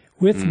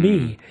 With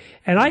me.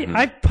 And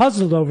I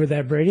puzzled over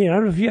that, Brady. I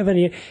don't know if you have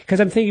any, because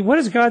I'm thinking, what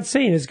is God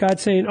saying? Is God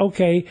saying,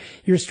 okay,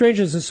 you're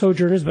strangers and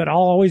sojourners, but I'll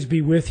always be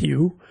with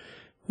you,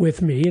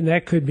 with me, and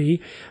that could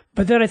be.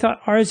 But then I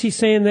thought, or is he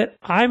saying that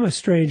I'm a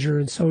stranger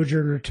and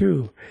sojourner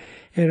too?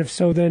 And if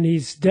so, then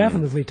he's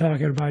definitely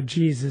talking about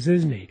Jesus,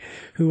 isn't he?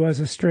 Who was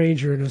a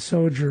stranger and a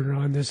sojourner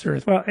on this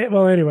earth.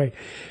 Well, anyway,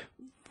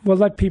 we'll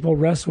let people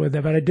wrestle with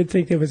that, but I did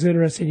think that was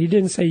interesting. He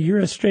didn't say you're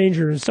a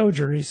stranger and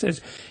sojourner. He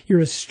says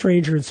you're a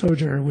stranger and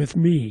sojourner with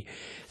me.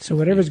 So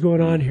whatever's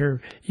going on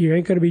here, you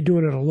ain't going to be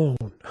doing it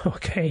alone,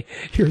 okay?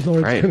 Your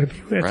Lord's going to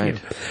be with you.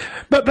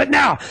 But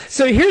now,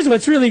 so here's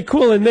what's really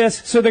cool in this.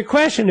 So the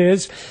question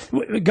is,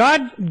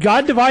 God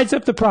divides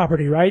up the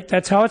property, right?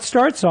 That's how it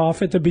starts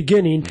off at the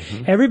beginning.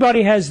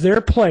 Everybody has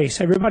their place.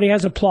 Everybody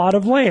has a plot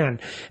of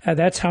land.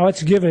 That's how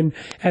it's given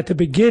at the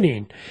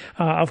beginning.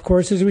 Of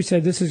course, as we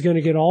said, this is going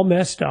to get all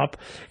messed up.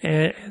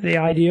 And the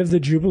idea of the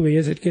Jubilee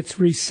is it gets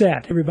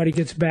reset. Everybody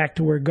gets back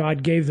to where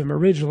God gave them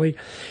originally.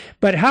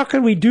 But how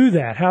can we do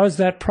that? How is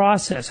that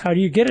process? How do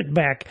you get it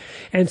back?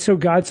 And so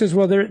God says,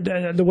 well,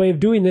 the way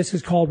of doing this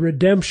is called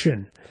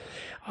redemption.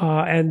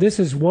 And this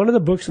is one of the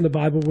books in the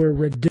Bible where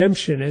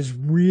redemption is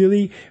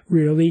really,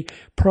 really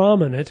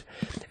prominent.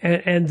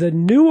 And the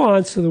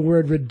nuance of the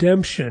word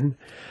redemption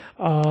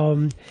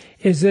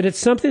is that it's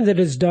something that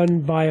is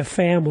done by a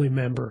family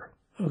member,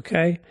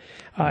 okay?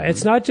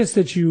 It's not just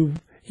that you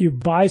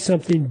buy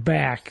something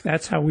back.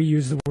 That's how we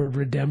use the word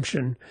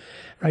redemption,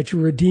 right?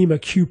 You redeem a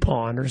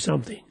coupon or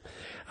something.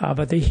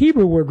 But the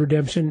Hebrew word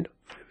redemption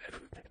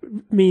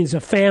means a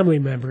family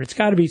member. It's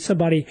got to be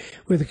somebody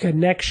with a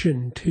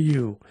connection to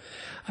you.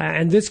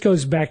 And this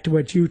goes back to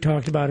what you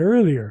talked about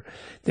earlier,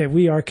 that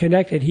we are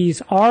connected.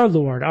 He's our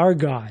Lord, our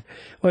God.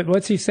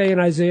 What's he say in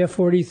Isaiah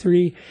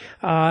 43?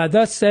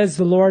 Thus says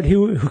the Lord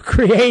who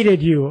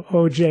created you,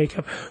 O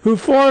Jacob, who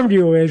formed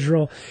you, O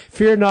Israel.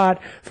 Fear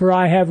not, for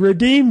I have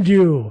redeemed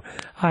you.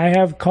 I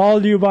have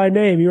called you by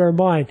name. You are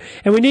mine.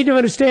 And we need to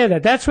understand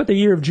that. That's what the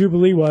year of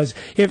Jubilee was.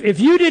 If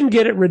you didn't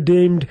get it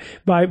redeemed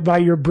by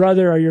your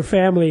brother or your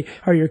family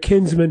or your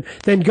kinsman,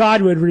 then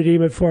God would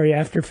redeem it for you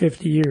after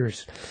 50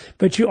 years.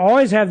 But you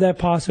always have that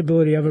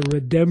possibility of a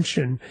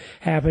redemption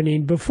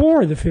happening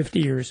before the 50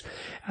 years.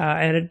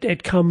 And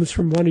it comes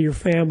from one of your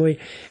family.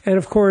 And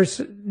of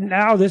course,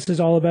 now this is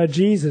all about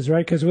Jesus,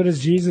 right? Because what does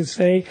Jesus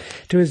say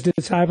to his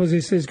disciples? He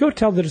says, go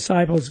tell the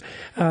disciples,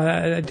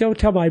 don't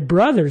tell my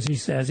brothers, he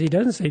says. He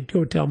doesn't say,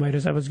 go tell my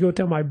disciples, go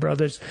tell my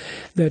brothers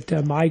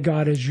that my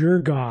God is your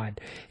God.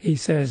 He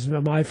says,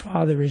 my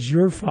Father is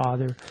your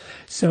Father.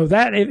 So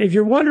that, if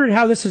you're wondering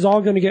how this is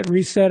all going to get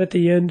reset at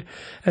the end,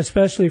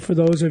 especially for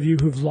those of you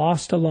who've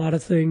lost a lot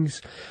of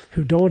things,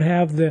 who don't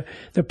have the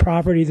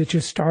property that you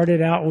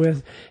started out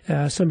with,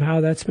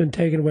 somehow that's been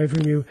taken away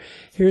from you.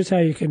 Here's how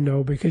you can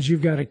know, because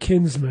you've got a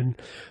kinsman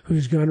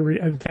who's going to,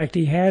 in fact,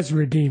 he has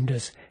redeemed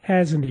us,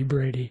 hasn't he,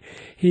 Brady?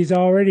 He's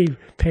already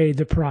paid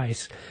the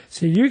price.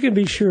 So you can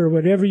be sure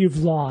whatever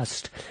you've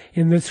lost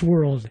in this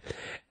world,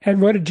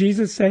 and what did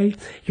Jesus say?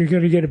 You're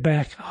going to get it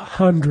back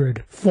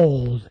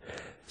 100-fold.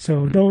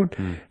 So don't,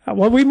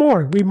 well, we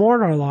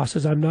mourn our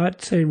losses. I'm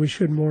not saying we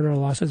shouldn't mourn our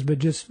losses, but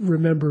just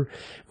remember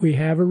we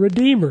have a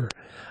Redeemer,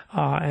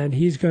 and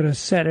he's going to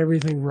set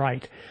everything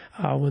right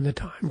when the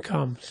time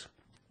comes.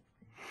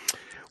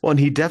 Well, and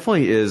he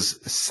definitely is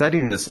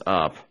setting this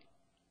up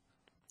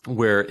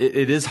where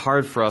it is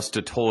hard for us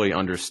to totally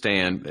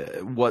understand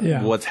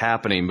what's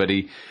happening, but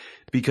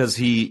because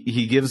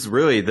he gives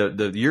really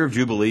the year of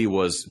Jubilee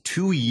was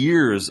 2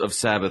 years of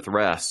Sabbath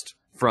rest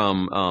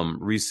from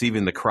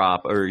receiving the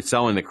crop or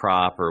selling the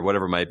crop or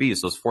whatever it might be.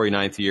 So it's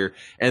 49th year.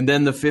 And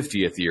then the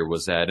 50th year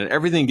was that. And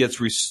everything gets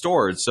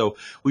restored. So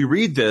we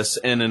read this,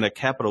 and in a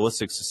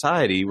capitalistic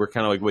society, we're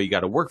kind of like, well, you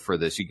got to work for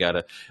this. You got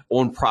to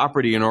own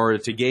property in order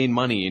to gain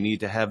money. You need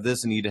to have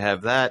this and need to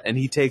have that. And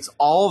he takes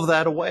all of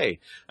that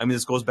away. I mean,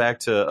 this goes back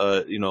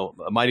to,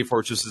 a mighty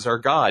fortress is our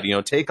God.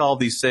 Take all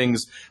these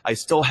things. I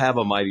still have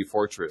a mighty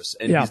fortress.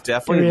 And he's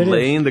definitely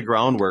laying the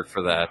groundwork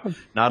for that.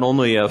 Not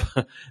only of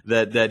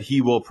that he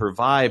will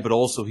provide, but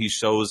also he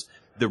shows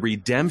the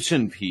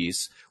redemption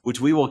piece, which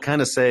we will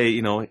kind of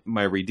say,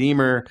 my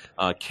Redeemer,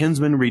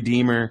 kinsman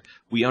Redeemer.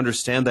 We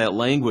understand that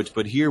language,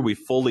 but here we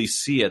fully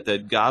see it,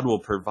 that God will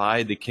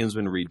provide the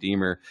kinsman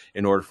Redeemer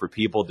in order for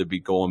people to be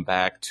going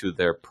back to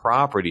their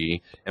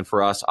property. And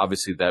for us,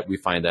 obviously, that we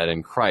find that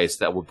in Christ,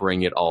 that will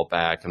bring it all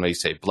back. And they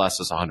say,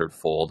 bless us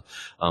 100-fold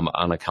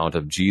on account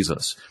of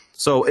Jesus.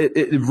 So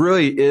it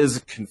really is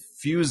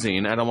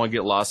confusing. I don't want to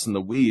get lost in the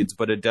weeds,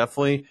 but it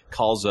definitely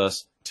calls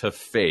us to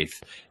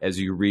faith as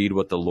you read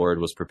what the Lord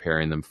was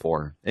preparing them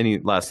for. Any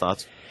last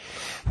thoughts?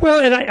 Well,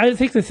 and I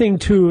think the thing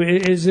too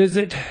is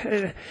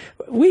that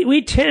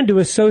we tend to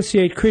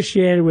associate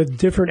Christianity with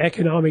different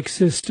economic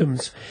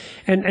systems,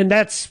 and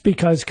that's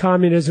because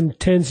communism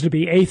tends to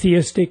be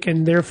atheistic,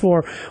 and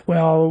therefore,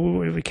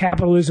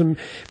 capitalism.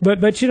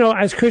 But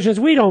as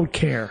Christians, we don't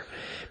care.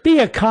 Be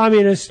a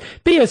communist,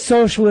 be a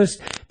socialist,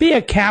 be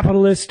a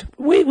capitalist.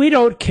 We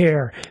don't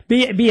care.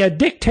 Be a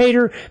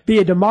dictator, be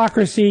a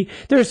democracy.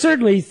 There are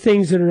certainly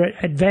things that are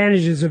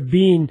advantages of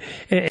being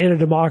in a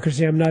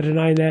democracy. I'm not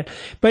denying that.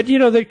 But,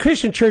 the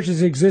Christian church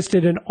has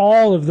existed in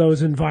all of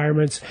those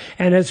environments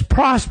and has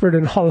prospered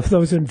in all of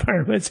those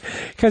environments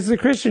because the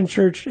Christian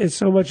church is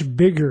so much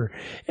bigger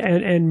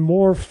and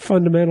more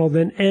fundamental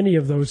than any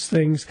of those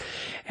things.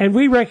 And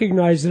we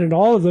recognize that in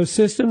all of those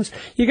systems,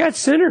 you got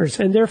sinners,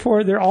 and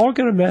therefore they're all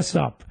going to mess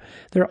up.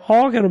 They're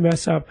all going to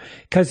mess up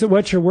because of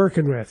what you're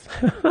working with.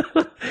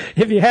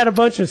 If you had a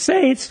bunch of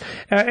saints,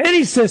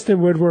 any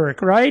system would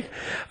work, right?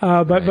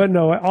 But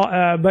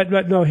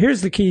no.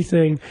 Here's the key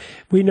thing: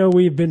 we know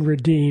we've been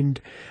redeemed,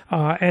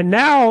 and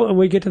now when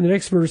we get to the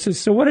next verses.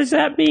 So, what does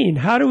that mean?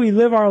 How do we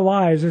live our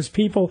lives as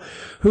people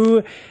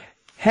who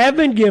have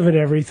been given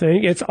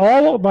everything? It's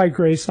all by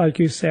grace, like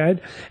you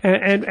said.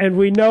 And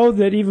we know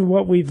that even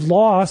what we've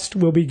lost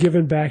will be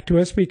given back to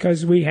us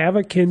because we have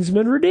a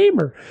kinsman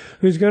redeemer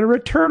who's going to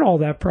return all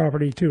that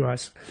property to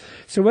us.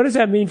 So what does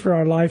that mean for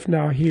our life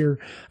now here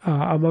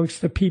amongst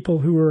the people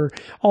who are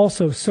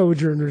also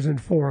sojourners and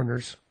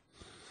foreigners?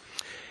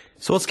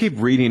 So let's keep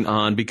reading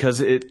on because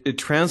it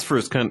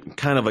transfers kind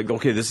of like,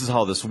 okay, this is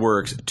how this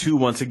works, to,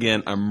 once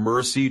again, a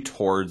mercy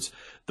towards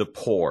the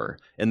poor.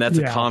 And that's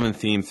a common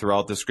theme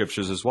throughout the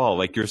scriptures as well.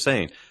 Like you're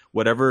saying,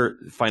 whatever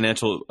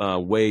financial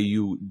way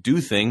you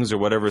do things or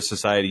whatever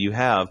society you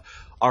have,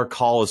 our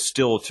call is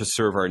still to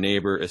serve our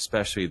neighbor,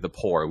 especially the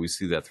poor. We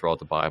see that throughout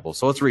the Bible.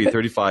 So let's read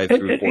 35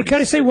 through 40.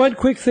 Can I say one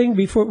quick thing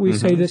before we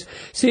say this?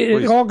 See,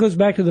 it all goes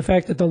back to the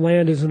fact that the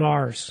land isn't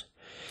ours.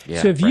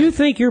 Yeah, so if you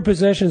think your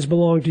possessions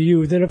belong to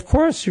you, then of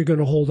course you're going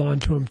to hold on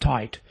to them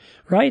tight,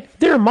 right?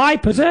 They're my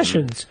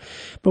possessions.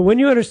 But when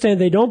you understand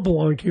they don't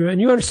belong to you, and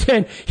you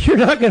understand you're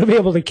not going to be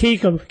able to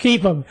keep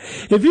them.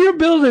 If you're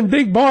building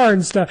big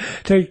barns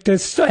to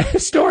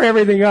store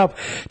everything up,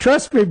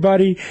 trust me,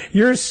 buddy,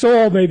 your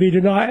soul may be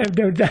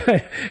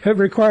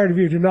required of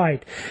you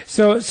tonight.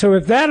 So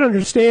if that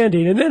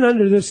understanding, and then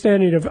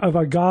understanding of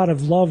a God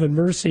of love and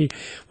mercy,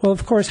 well,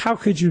 of course, how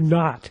could you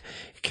not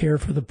care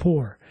for the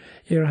poor?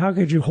 How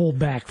could you hold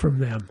back from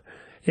them?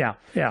 Yeah.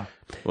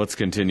 Let's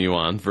continue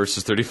on,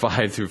 verses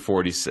 35 through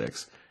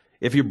 46.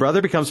 If your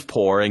brother becomes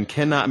poor and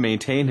cannot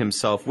maintain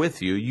himself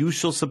with you, you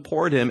shall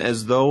support him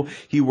as though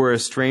he were a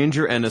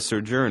stranger and a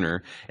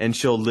sojourner, and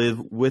shall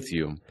live with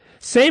you.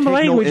 Same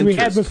language we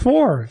had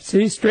before.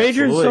 See,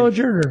 stranger and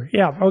sojourner.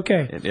 Yeah,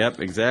 okay.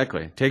 Yep,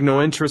 exactly. Take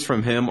no interest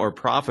from him or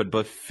profit,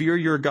 but fear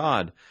your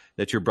God,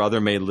 that your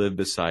brother may live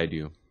beside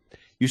you.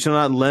 You shall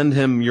not lend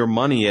him your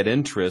money at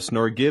interest,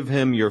 nor give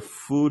him your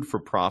food for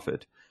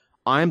profit.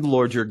 I am the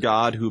Lord your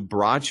God, who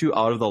brought you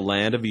out of the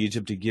land of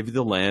Egypt to give you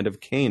the land of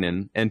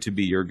Canaan, and to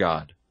be your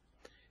God.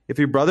 If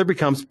your brother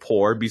becomes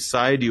poor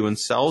beside you and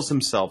sells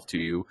himself to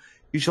you,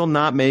 you shall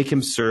not make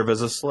him serve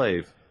as a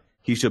slave.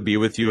 He shall be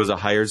with you as a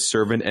hired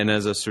servant and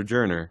as a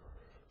sojourner.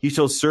 He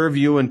shall serve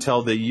you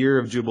until the year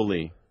of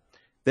Jubilee.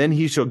 Then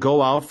he shall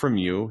go out from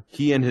you,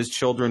 he and his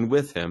children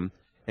with him,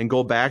 and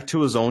go back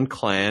to his own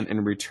clan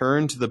and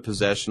return to the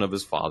possession of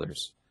his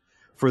fathers.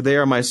 For they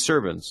are my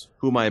servants,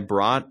 whom I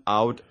brought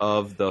out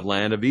of the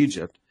land of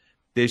Egypt.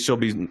 They shall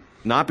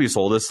not be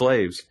sold as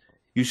slaves.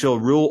 You shall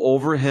rule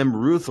over him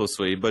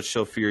ruthlessly, but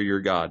shall fear your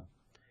God.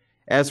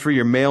 As for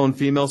your male and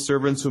female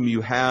servants whom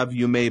you have,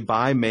 you may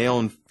buy male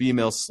and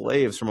female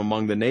slaves from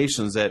among the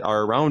nations that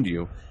are around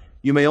you.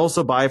 You may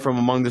also buy from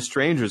among the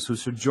strangers who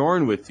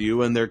sojourn with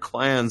you and their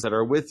clans that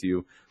are with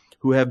you,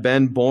 who have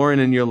been born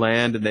in your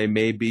land, and they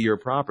may be your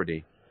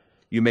property.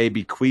 You may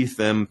bequeath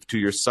them to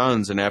your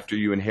sons, and after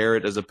you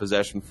inherit as a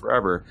possession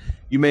forever.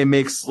 You may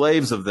make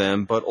slaves of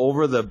them, but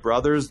over the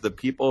brothers, the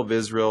people of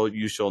Israel,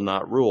 you shall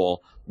not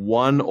rule,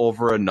 one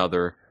over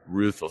another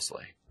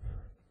ruthlessly.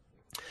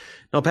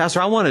 Now,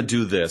 Pastor, I want to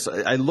do this.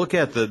 I look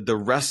at the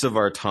rest of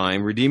our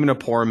time, redeeming a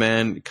poor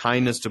man,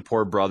 kindness to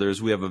poor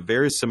brothers. We have a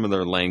very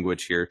similar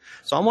language here.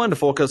 So I wanted to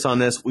focus on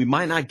this. We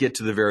might not get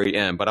to the very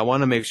end, but I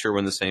want to make sure we're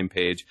on the same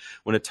page.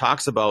 When it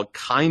talks about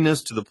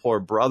kindness to the poor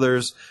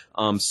brothers,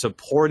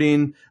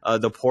 supporting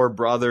the poor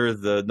brother,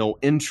 the no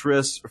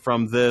interest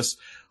from this,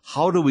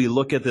 how do we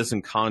look at this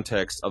in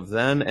context of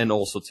then and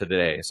also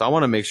today? So I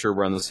want to make sure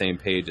we're on the same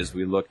page as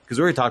we look, because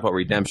we already talked about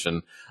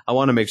redemption. I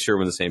want to make sure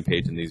we're on the same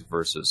page in these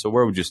verses. So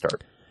where would you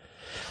start?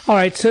 All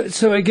right.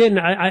 So again,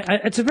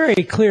 it's a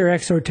very clear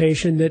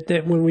exhortation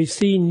that when we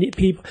see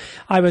people,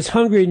 I was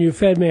hungry and you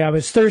fed me. I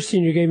was thirsty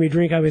and you gave me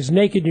drink. I was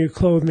naked and you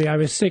clothed me. I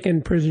was sick and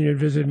in prison and you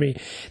visited me.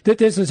 That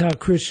this is how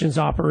Christians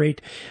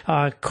operate.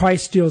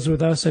 Christ deals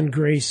with us in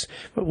grace.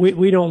 But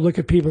we don't look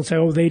at people and say,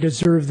 oh, they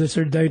deserve this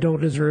or they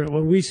don't deserve it.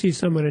 When we see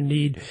someone in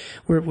need,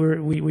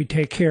 we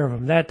take care of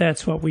them.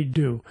 That's what we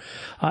do.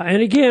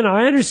 And again,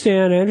 I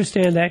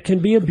understand that can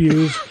be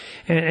abused.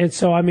 And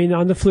so, I mean,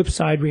 on the flip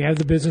side, we have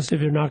the business.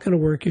 If you're not going to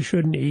work, you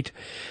shouldn't eat.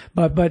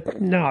 But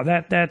no,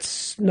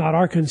 that's not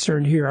our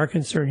concern here. Our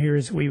concern here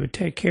is that we would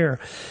take care.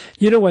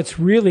 You know, what's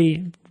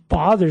really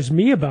bothers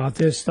me about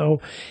this,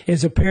 though,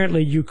 is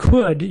apparently you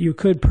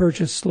could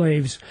purchase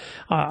slaves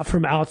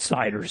from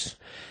outsiders.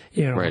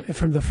 Right.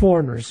 From the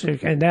foreigners.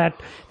 And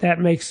that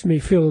makes me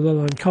feel a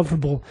little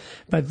uncomfortable.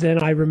 But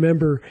then I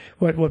remember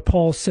what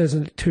Paul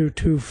says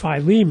to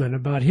Philemon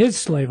about his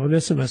slave,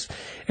 Onesimus.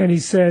 And he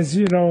says,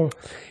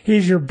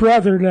 he's your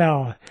brother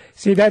now.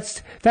 See,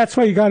 that's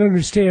why you got to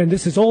understand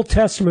this is Old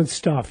Testament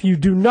stuff. You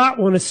do not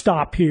want to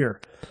stop here.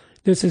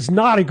 This is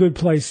not a good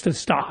place to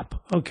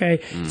stop, okay?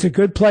 It's a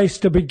good place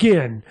to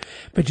begin,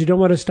 but you don't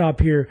want to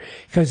stop here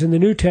because in the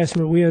New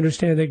Testament we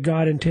understand that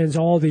God intends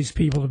all these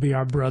people to be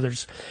our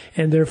brothers,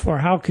 and therefore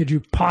how could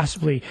you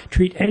possibly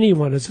treat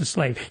anyone as a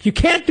slave? You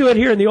can't do it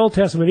here in the Old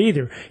Testament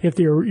either if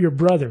they're your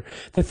brother.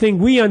 The thing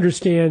we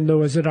understand,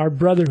 though, is that our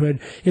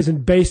brotherhood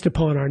isn't based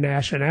upon our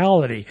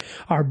nationality.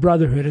 Our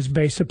brotherhood is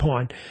based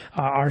upon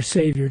our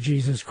Savior,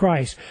 Jesus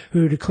Christ,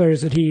 who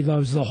declares that he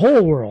loves the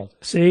whole world,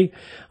 see?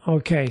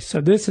 Okay,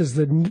 so this is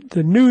the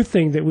new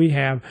thing that we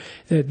have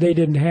that they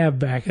didn't have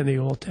back in the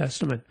Old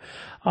Testament.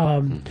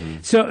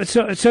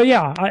 So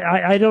yeah,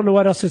 I don't know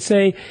what else to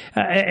say,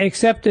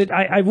 except that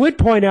I would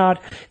point out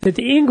that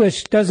the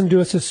English doesn't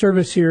do us a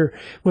service here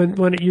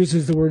when it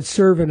uses the word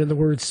servant and the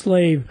word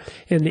slave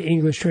in the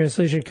English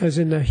translation, because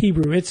in the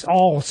Hebrew it's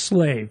all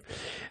slave.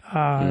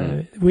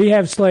 We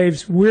have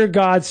slaves. We're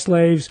God's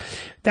slaves.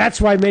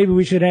 That's why maybe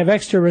we should have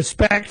extra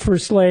respect for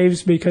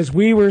slaves because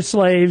we were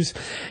slaves,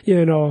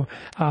 and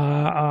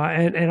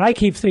I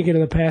keep thinking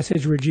of the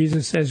passage where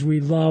Jesus says we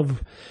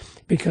love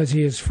because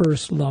he has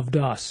first loved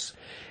us.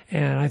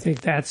 And I think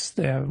that's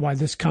why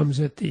this comes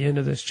at the end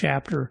of this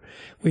chapter.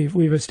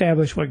 We've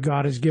established what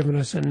God has given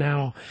us, and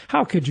now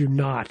how could you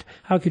not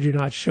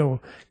show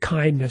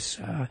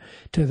kindness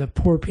to the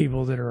poor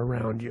people that are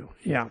around you?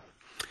 Yeah.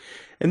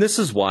 And this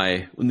is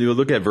why, when you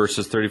look at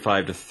verses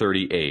 35 to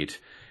 38,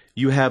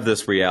 you have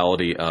this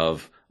reality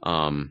of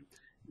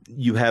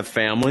you have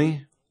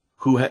family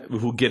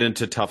who get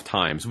into tough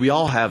times. We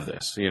all have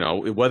this,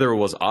 whether it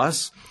was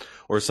us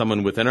or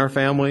someone within our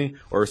family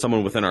or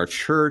someone within our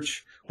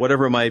church,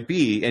 whatever it might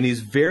be. And he's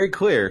very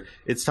clear.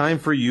 It's time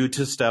for you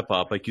to step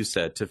up, like you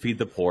said, to feed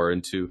the poor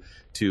and to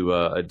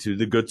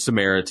the Good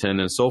Samaritan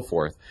and so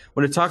forth.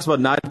 When it talks about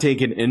not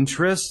taking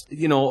interest,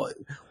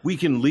 we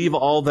can leave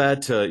all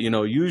that to,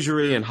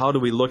 usury and how do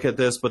we look at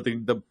this? But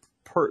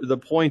the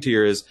point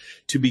here is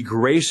to be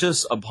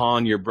gracious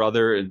upon your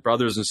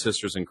brothers and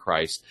sisters in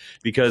Christ,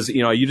 because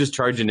you just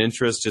charge an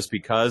interest just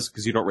because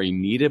you don't really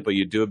need it, but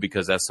you do it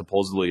because that's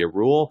supposedly a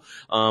rule.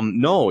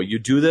 No, you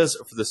do this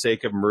for the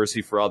sake of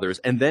mercy for others.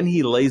 And then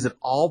he lays it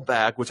all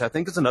back, which I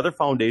think is another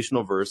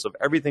foundational verse of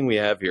everything we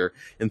have here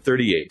in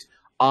 38.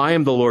 I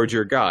am the Lord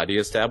your God. He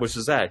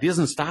establishes that. He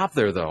doesn't stop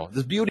there, though.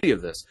 The beauty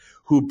of this,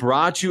 who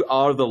brought you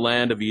out of the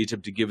land of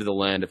Egypt to give you the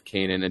land of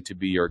Canaan and to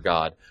be your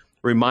God.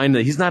 Remind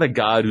that he's not a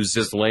God who's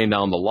just laying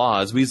down the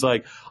laws. He's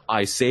like,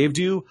 I saved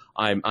you.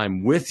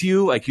 I'm with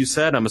you. Like you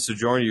said, I'm a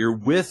sojourner. You're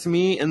with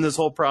me in this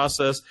whole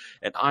process,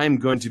 and I'm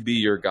going to be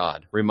your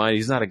God. Remind,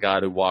 he's not a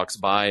God who walks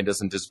by and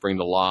doesn't just bring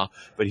the law,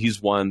 but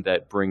he's one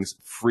that brings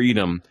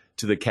freedom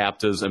to the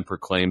captives and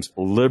proclaims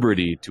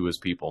liberty to his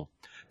people.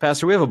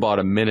 Pastor, we have about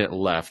a minute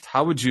left.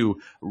 How would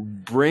you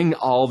bring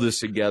all this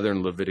together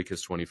in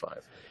Leviticus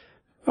 25?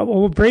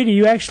 Well, Brady,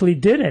 you actually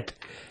did it.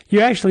 You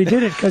actually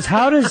did it, because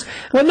how did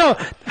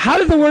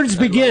the words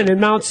begin in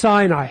Mount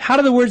Sinai? How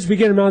do the words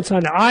begin in Mount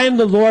Sinai? I am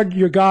the Lord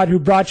your God who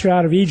brought you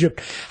out of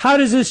Egypt. How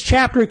does this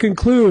chapter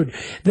conclude?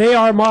 They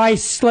are my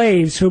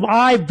slaves whom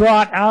I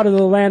brought out of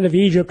the land of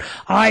Egypt.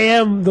 I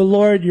am the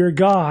Lord your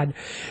God.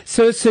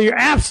 So you're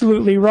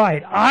absolutely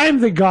right. I'm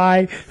the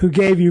guy who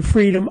gave you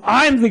freedom.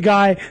 I'm the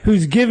guy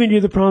who's given you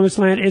the promised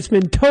land. It's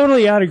been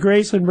totally out of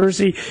grace and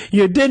mercy.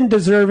 You didn't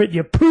deserve it.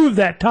 You proved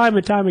that time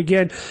and time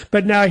again.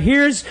 But now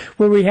here's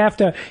where we have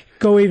to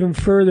go even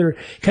further,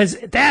 because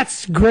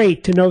that's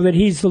great to know that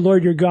he's the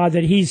Lord your God,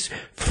 that he's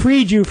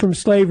freed you from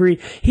slavery.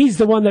 He's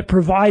the one that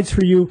provides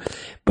for you.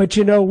 But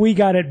we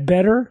got it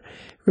better.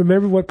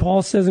 Remember what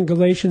Paul says in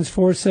Galatians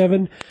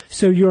 4:7?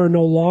 So you are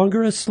no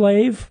longer a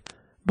slave,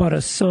 but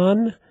a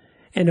son.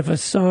 And if a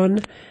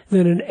son,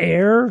 then an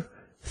heir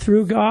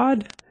through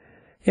God.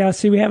 Yeah,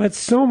 see, we have it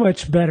so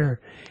much better,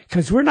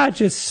 because we're not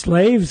just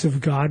slaves of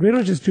God. We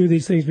don't just do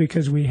these things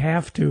because we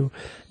have to.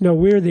 No,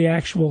 we're the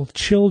actual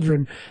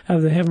children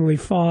of the Heavenly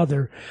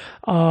Father.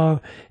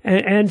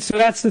 And so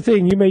that's the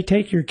thing. You may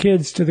take your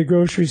kids to the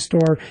grocery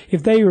store.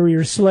 If they were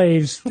your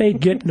slaves, they'd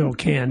get no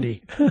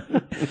candy.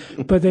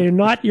 But they're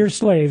not your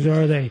slaves,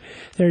 are they?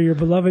 They're your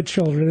beloved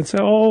children. And so,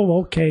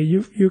 okay,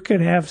 you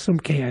can have some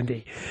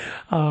candy.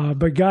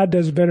 But God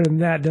does better than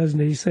that, doesn't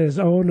he? He says,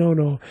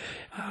 no.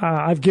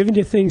 I've given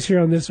you things here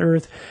on this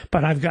earth,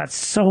 but I've got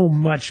so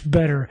much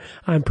better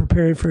I'm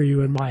preparing for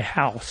you in my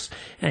house.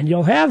 And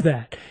you'll have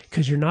that,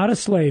 because you're not a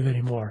slave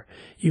anymore.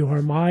 You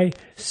are my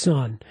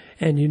son.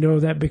 And you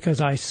know that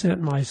because I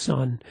sent my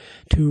son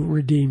to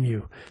redeem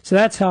you. So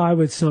that's how I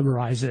would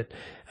summarize it.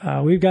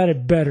 We've got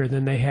it better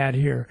than they had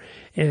here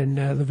in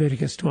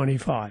Leviticus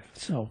 25.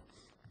 So,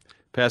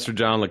 Pastor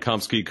John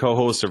Lukomski,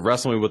 co-host of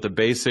Wrestling with the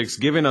Basics,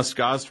 giving us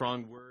God's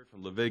strong word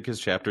from Leviticus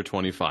chapter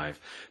 25.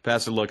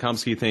 Pastor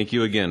Lukomski, thank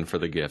you again for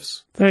the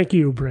gifts. Thank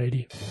you,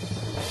 Brady.